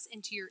transform us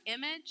into your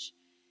image.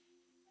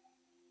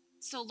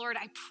 So, Lord,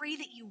 I pray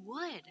that you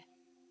would.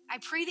 I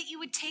pray that you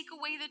would take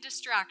away the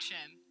distraction.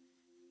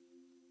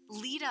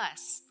 Lead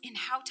us in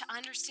how to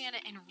understand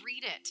it and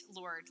read it,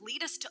 Lord.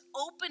 Lead us to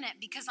open it,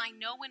 because I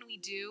know when we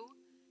do,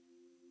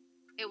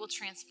 it will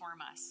transform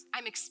us.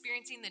 I'm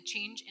experiencing the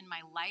change in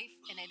my life,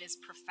 and it is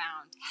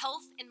profound.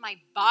 Health in my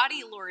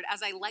body, Lord,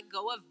 as I let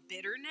go of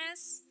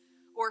bitterness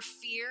or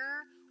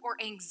fear or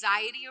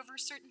anxiety over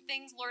certain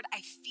things. Lord,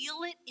 I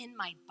feel it in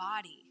my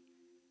body,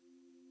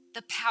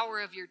 the power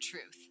of your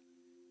truth.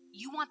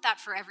 You want that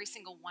for every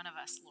single one of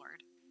us,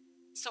 Lord.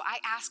 So I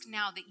ask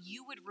now that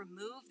you would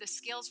remove the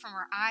scales from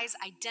our eyes,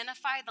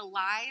 identify the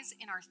lies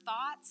in our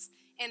thoughts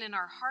and in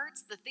our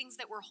hearts, the things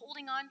that we're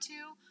holding on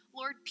to.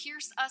 Lord,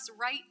 pierce us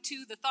right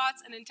to the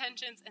thoughts and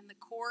intentions and the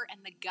core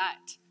and the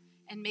gut,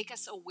 and make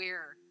us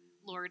aware,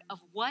 Lord, of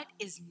what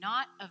is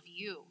not of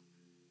you,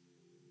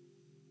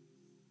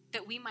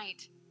 that we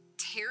might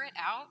tear it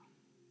out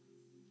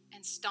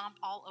and stomp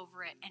all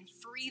over it and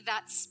free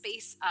that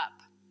space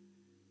up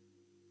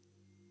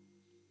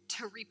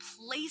to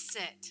replace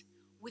it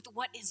with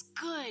what is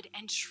good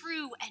and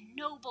true and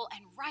noble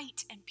and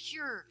right and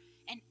pure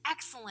and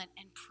excellent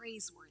and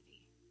praiseworthy.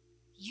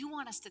 You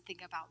want us to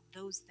think about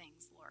those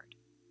things, Lord.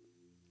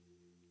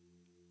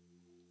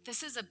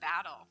 This is a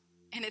battle,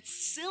 and it's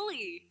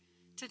silly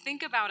to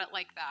think about it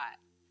like that.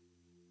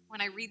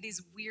 When I read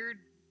these weird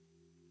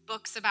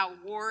books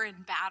about war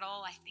and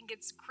battle, I think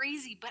it's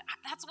crazy, but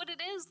that's what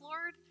it is,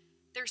 Lord.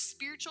 There's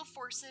spiritual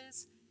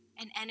forces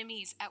and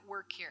enemies at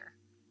work here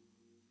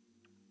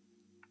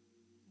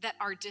that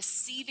are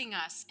deceiving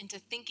us into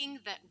thinking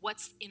that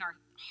what's in our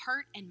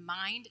heart and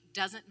mind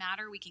doesn't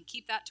matter. We can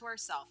keep that to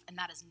ourselves, and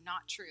that is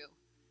not true.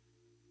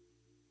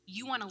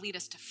 You want to lead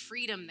us to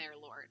freedom there,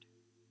 Lord.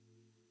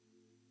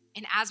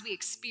 And as we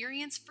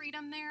experience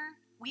freedom there,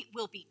 we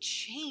will be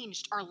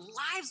changed. Our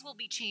lives will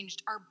be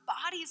changed. Our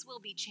bodies will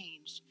be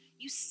changed.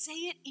 You say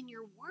it in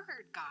your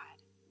word,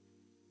 God.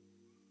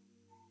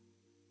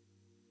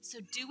 So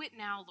do it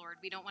now, Lord.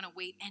 We don't want to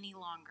wait any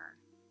longer.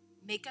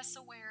 Make us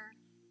aware.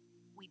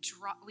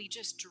 We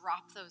just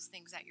drop those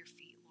things at your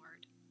feet,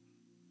 Lord.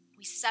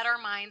 We set our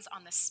minds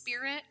on the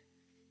Spirit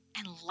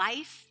and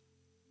life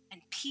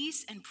and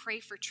peace, and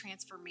pray for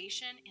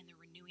transformation in the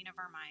renewing of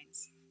our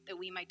minds, that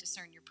we might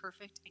discern your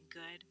perfect and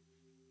good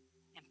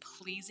and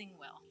pleasing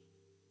will.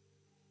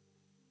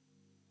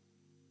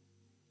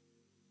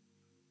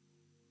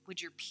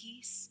 Would your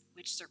peace,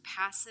 which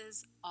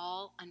surpasses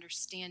all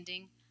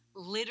understanding,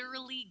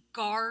 literally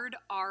guard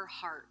our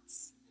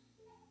hearts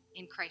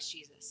in Christ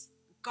Jesus?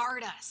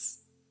 Guard us.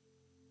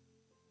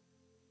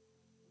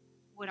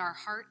 Would our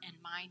heart and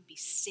mind be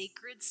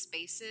sacred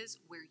spaces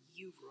where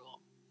you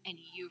rule and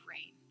you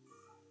reign?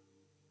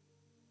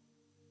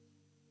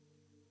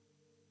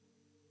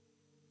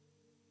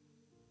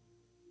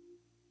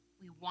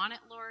 We want it,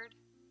 Lord.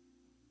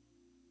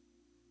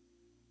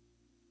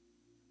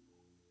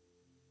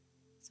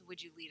 So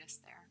would you lead us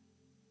there?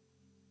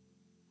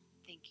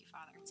 Thank you,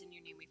 Father. It's in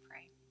your name we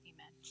pray.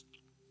 Amen.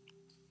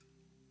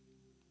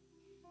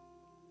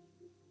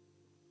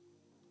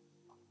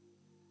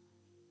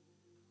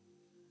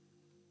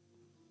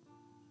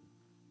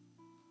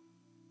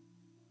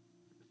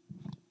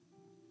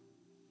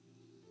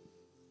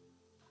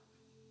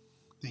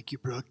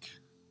 Thank you, Brooke.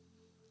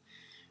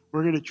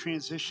 We're going to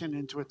transition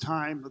into a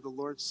time of the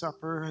Lord's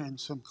Supper and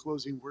some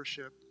closing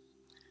worship.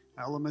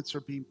 Elements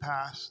are being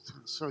passed.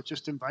 And so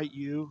just invite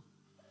you,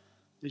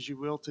 as you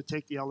will, to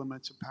take the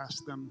elements and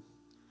pass them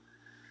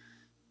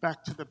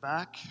back to the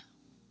back.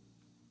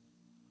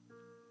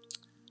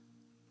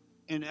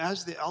 And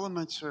as the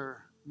elements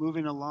are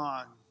moving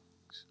along,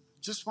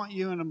 just want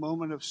you in a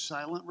moment of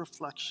silent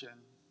reflection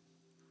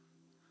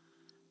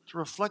to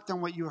reflect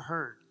on what you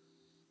heard.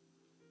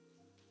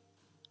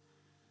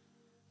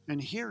 And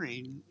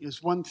hearing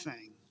is one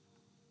thing.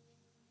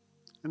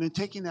 And then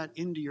taking that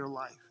into your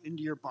life,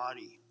 into your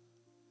body.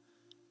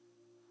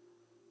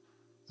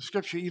 The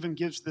scripture even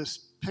gives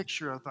this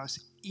picture of us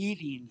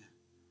eating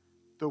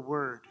the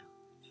word,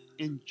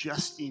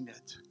 ingesting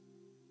it.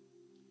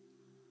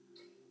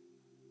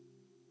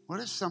 What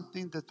is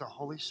something that the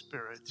Holy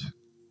Spirit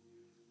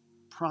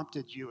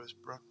prompted you as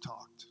Brooke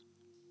talked?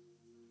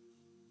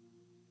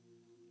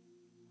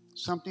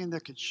 Something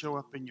that could show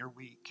up in your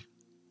week.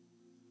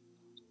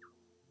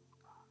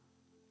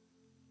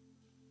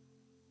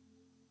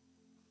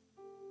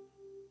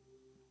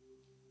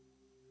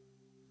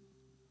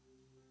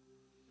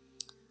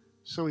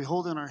 So we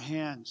hold in our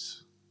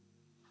hands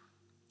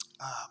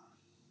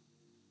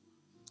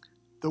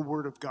the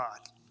Word of God.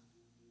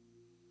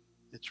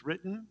 It's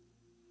written,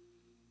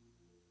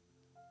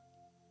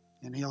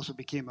 and He also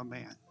became a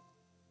man.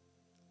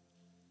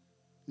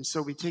 And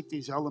so we take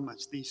these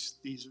elements,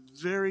 these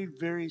very,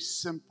 very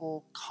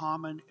simple,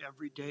 common,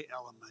 everyday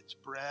elements,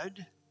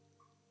 bread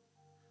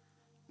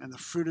and the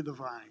fruit of the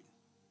vine.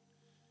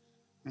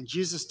 And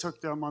Jesus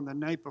took them on the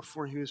night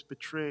before He was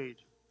betrayed.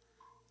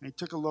 And He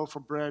took a loaf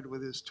of bread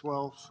with His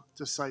 12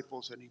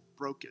 disciples and He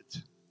broke it.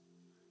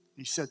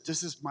 He said,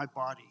 "This is my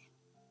body.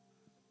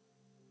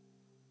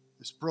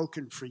 It's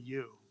broken for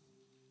you."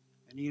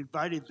 And He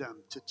invited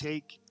them to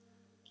take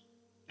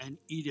and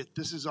eat it.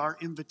 This is our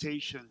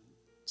invitation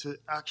to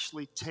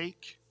actually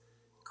take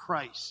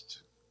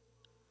Christ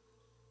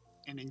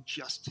and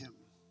ingest Him,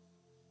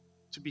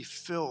 to be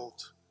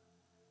filled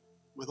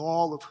with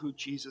all of who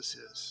Jesus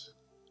is,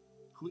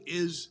 who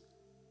is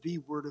the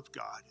Word of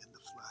God in the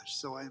flesh.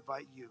 So I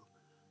invite you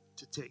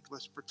to take.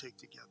 Let's partake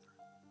together.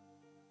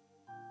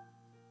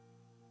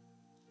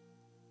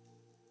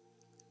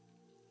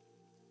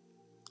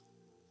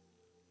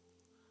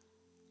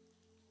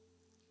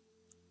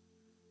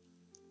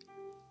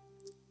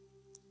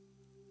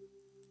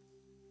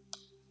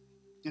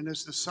 And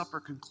as the supper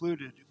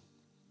concluded,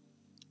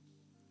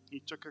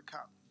 He took a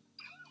cup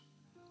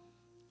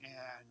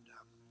and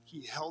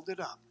He held it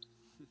up.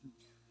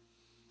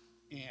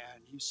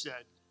 And He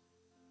said,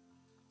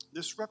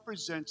 "This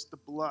represents the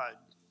blood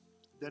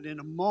that in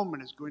a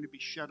moment is going to be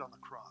shed on the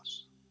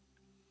cross."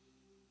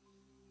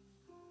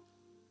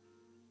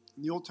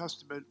 In the Old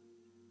Testament,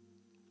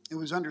 it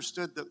was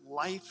understood that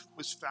life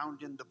was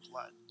found in the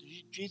blood.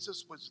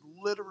 Jesus was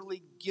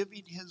literally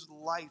giving His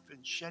life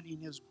and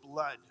shedding His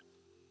blood.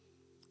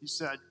 He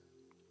said,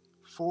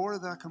 for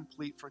the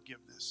complete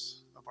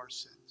forgiveness of our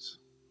sins.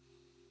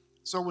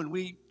 So when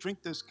we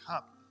drink this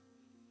cup,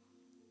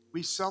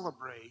 we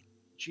celebrate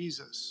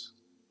Jesus,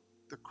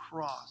 the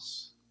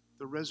cross,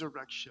 the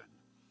resurrection,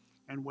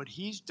 and what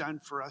He's done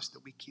for us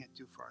that we can't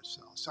do for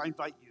ourselves. So I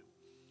invite you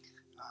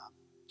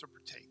to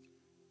partake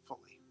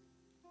fully.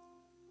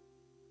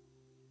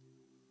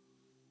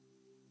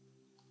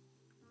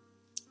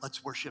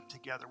 Let's worship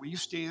together. Will you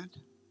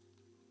stand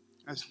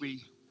as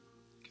we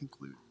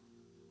conclude?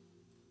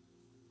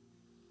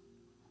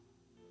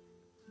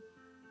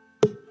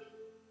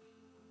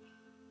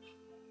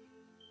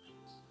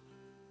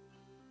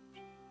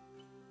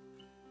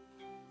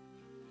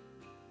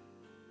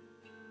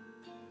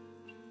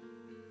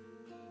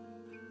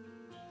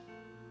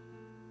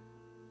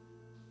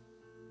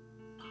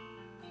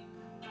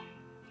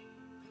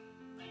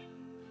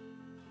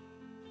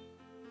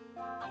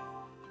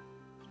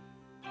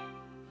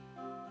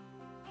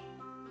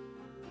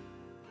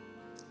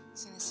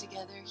 Sing this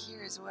together.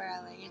 Here is where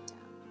I lay it down.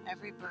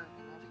 Every burden,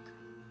 every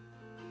crown.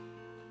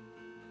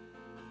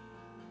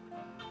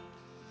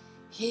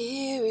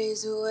 Here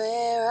is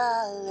where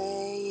I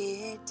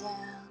lay it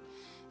down.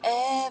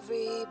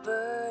 Every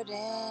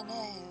burden,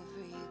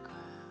 every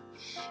crown.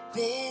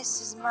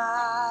 This is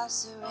my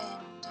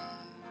surrender.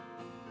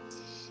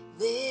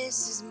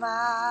 This is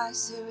my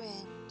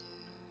surrender.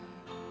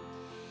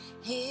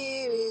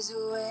 Here is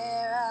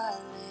where I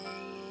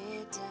lay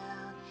it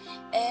down.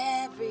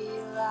 Every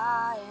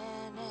lie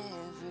and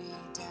every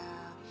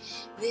doubt.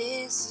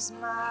 This is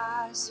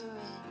my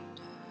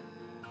surrender.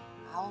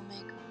 I will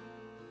make room.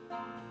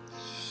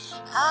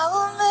 I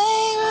will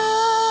make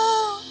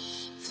room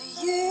for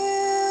you.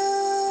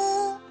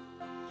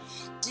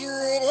 Do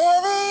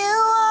whatever you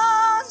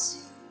want to.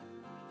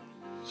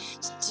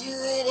 Just do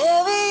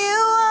whatever you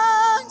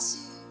want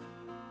to.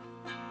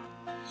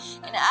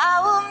 And I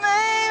will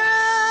make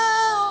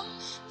room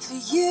for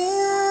you.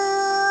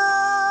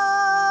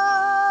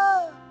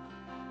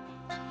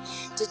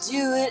 To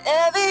do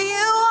whatever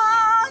you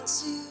want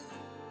to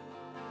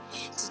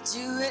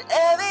do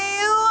whatever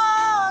you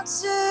want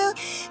to,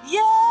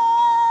 yeah.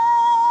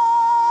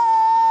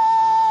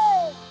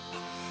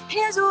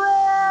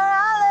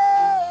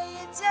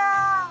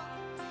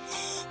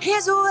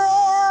 Here's where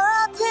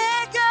I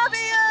pick up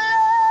your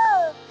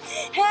love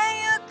and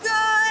your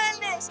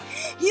goodness,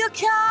 your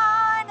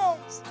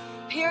kindness.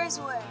 Here's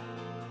where.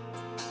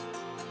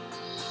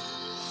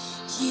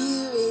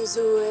 Here is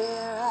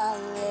where I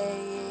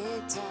lay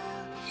it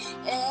down.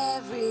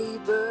 Every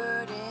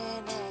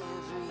burden,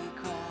 every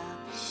crown.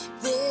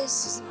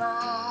 This is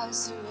my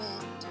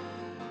surrender.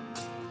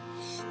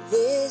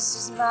 This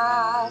is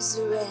my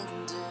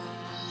surrender.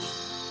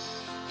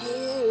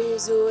 Here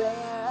is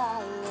where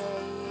I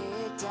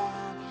lay it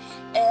down.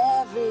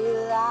 Every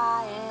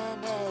lie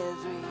and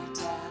every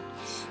doubt.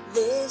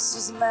 This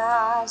is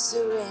my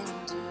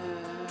surrender.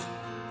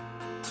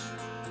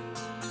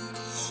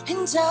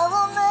 And I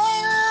will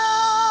make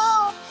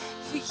room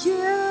for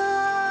you,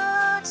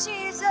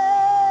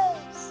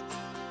 Jesus,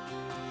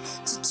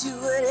 to do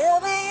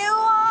whatever you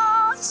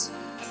want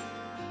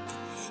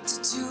to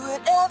do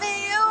whatever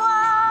you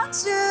want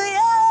to,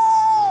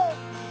 yeah.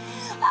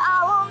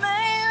 I will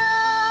make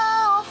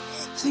room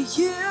for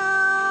you,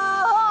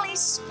 Holy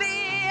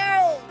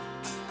Spirit,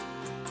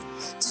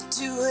 to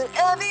do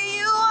whatever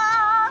you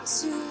want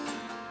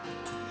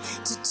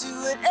to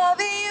do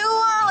whatever you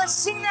want. Let's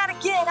sing that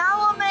again. I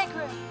will make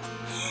room.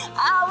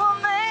 I will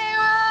make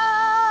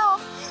room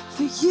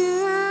for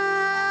you,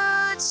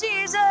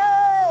 Jesus,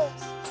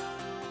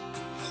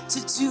 to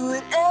do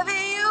whatever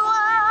you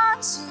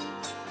want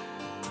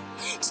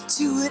to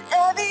do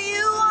whatever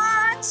you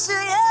want to,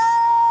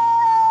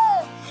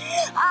 yeah.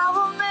 I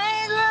will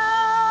make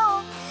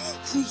room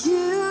for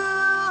you,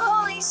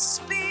 Holy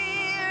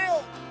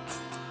Spirit,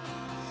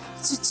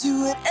 to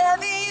do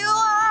whatever you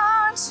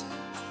want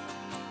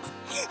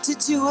to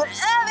do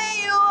whatever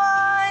you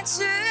want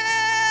to,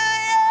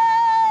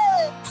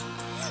 yeah.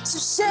 So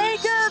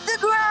shake up the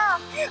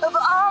ground of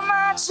all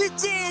my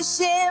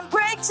tradition,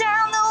 break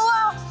down the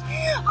walls,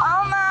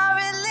 all my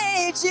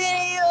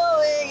religion. Your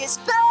way is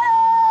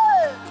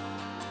better.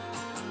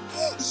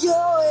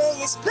 Your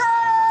way is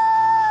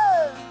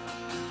better.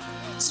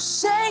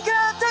 So shake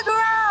up the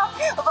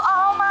ground of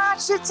all my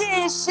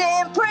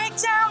tradition, break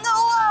down the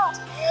walls,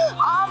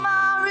 all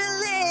my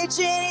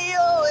religion.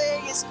 Your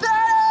way is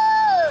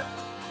better.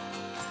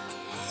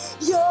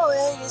 Your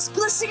way is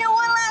better. Let's sing it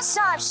one last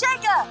time.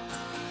 Shake up.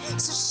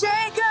 So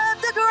shake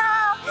up the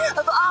ground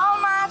of all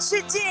my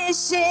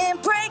tradition,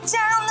 break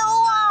down the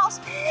walls,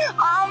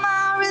 all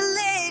my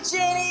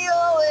religion.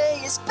 Your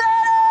way is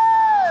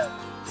better,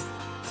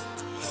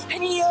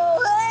 and your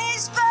way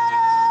is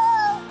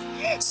better.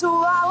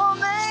 So I will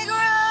make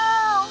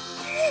room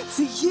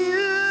for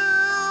you,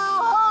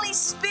 Holy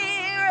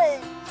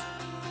Spirit,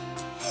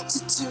 to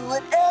do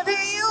whatever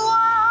you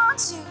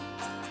want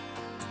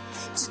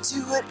to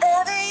do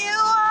whatever you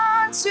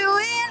want to.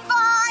 We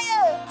invite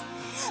you.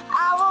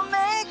 I will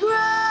make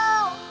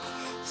room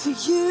for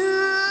you,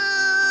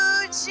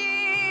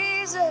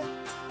 Jesus,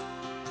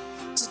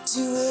 to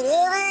do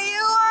whatever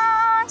you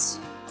want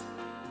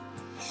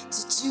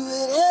to do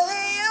whatever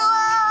you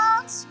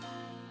want.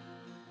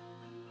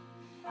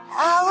 I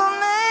will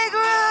make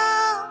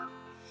room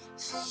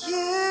for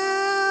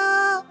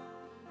you.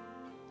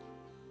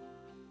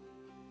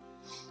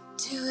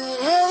 Do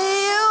whatever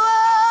you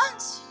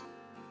want.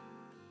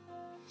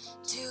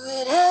 Do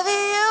whatever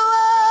you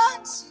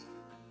want.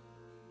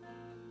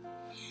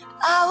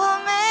 I will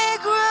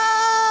make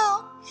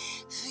room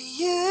for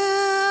you.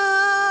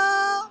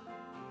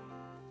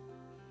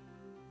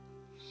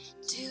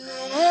 Do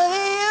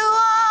whatever you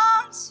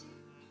want.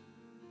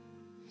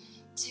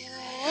 Do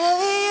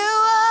whatever you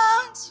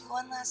want.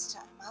 One last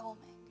time.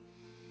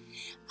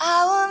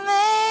 I will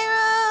make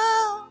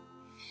room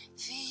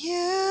for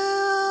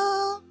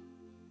you.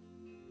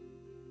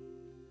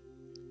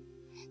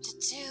 To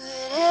do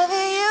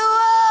whatever you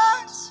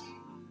want.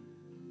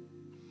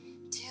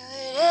 Do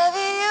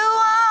whatever you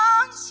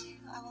want.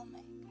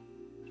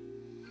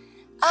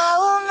 I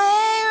will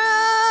make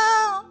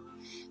room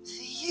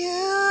for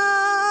you.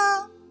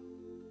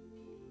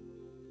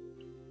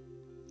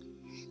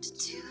 To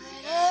do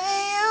whatever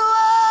you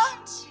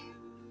want.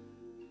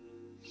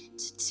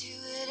 To do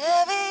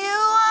whatever you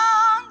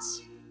want.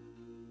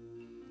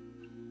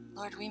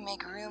 Lord, we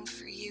make room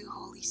for you,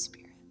 Holy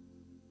Spirit.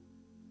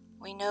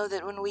 We know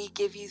that when we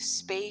give you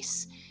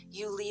space,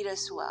 you lead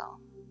us well.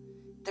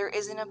 There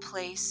isn't a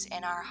place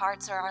in our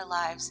hearts or our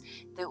lives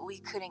that we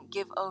couldn't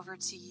give over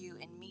to you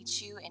and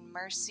meet you in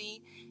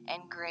mercy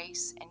and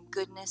grace and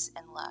goodness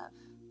and love.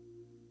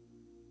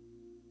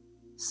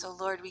 So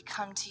Lord, we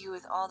come to you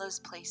with all those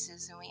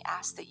places and we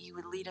ask that you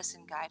would lead us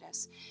and guide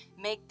us.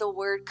 Make the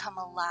word come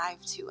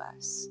alive to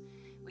us.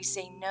 We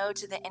say no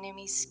to the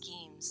enemy's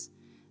schemes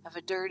of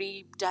a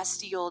dirty,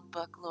 dusty old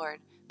book, Lord.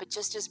 But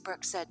just as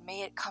Brooke said,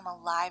 may it come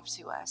alive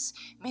to us.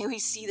 May we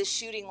see the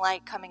shooting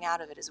light coming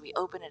out of it as we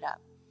open it up.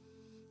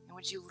 And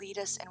would you lead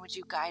us and would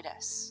you guide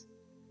us?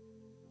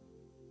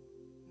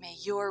 May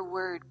your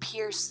word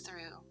pierce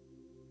through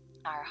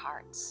our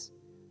hearts,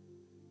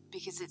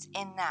 because it's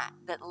in that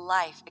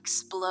life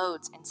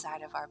explodes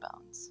inside of our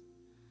bones.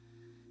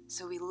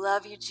 So we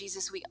love you,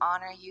 Jesus. We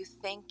honor you.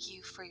 Thank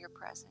you for your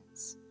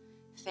presence.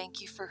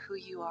 Thank you for who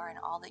you are and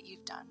all that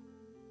you've done.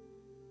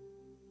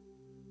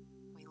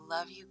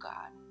 love you,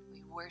 God.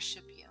 We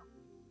worship you.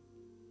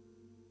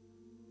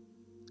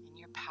 In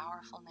your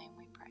powerful name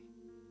we pray.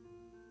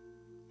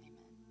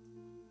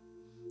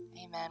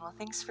 Amen. Amen. Well,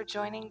 thanks for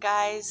joining,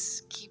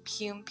 guys. Keep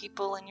Hume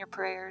people in your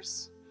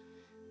prayers.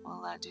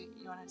 Well,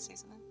 you want to say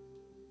something?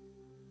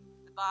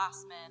 The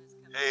boss man is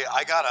coming. Hey,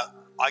 I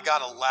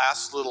got a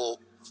last little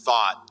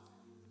thought.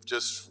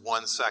 Just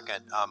 1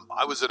 second.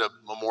 I was at a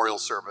memorial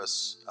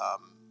service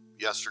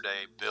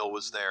yesterday. Bill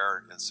was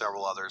there and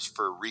several others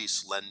for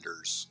Reese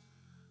Lenders,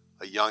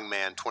 a young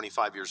man,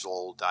 25 years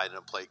old, died in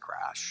a plane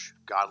crash.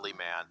 Godly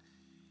man,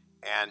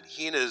 and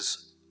he and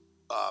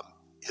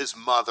his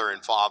mother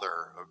and father,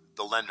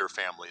 the Lender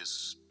family,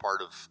 is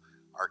part of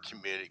our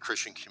community,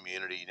 Christian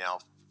community now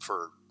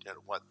for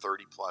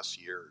 30 plus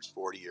years,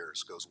 40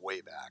 years, goes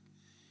way back.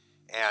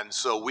 And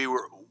so we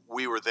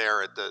were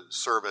there at the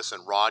service,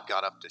 and Rod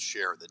got up to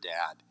share, the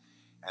dad,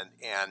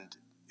 and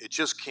it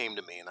just came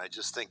to me, and I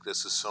just think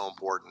this is so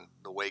important,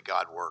 the way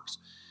God works.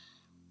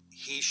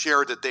 He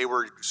shared that they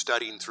were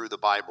studying through the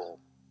Bible,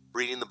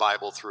 reading the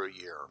Bible through a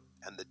year,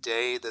 and the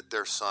day that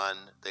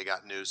they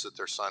got news that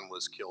their son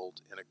was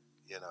killed in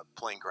a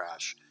plane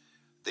crash,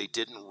 they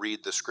didn't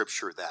read the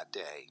scripture that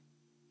day.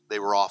 They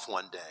were off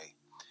one day.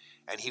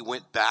 And he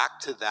went back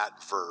to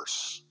that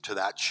verse, to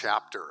that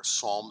chapter,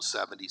 Psalm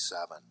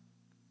 77,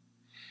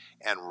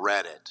 and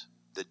read it.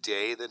 The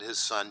day that his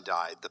son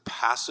died, the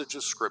passage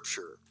of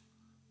scripture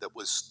that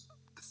was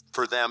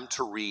for them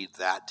to read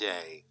that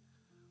day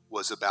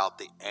was about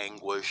the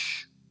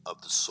anguish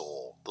of the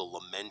soul, the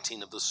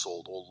lamenting of the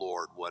soul. Oh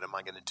Lord, what am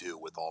I going to do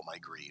with all my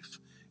grief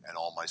and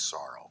all my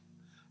sorrow?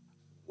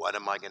 What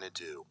am I going to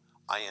do?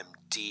 I am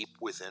deep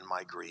within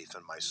my grief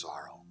and my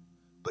sorrow,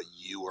 but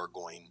you are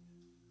going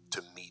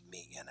to meet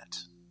me in it.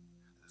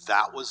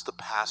 That was the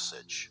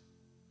passage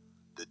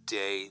the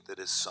day that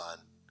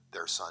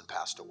their son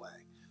passed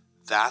away.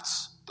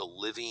 That's the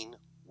living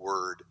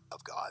word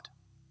of God.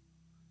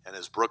 And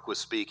as Brooke was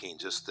speaking,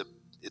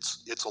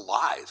 it's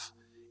alive.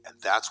 And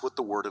that's what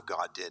the word of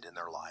God did in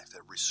their life.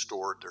 It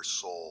restored their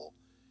soul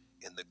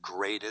in the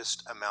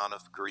greatest amount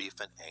of grief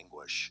and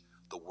anguish.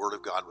 The word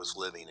of God was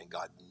living, and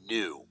God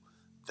knew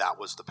that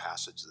was the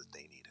passage that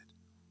they needed.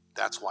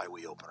 That's why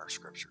we open our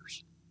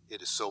scriptures.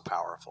 It is so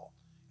powerful,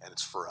 and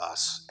it's for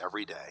us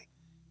every day,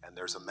 and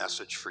there's a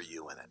message for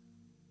you in it.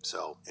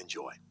 So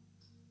enjoy.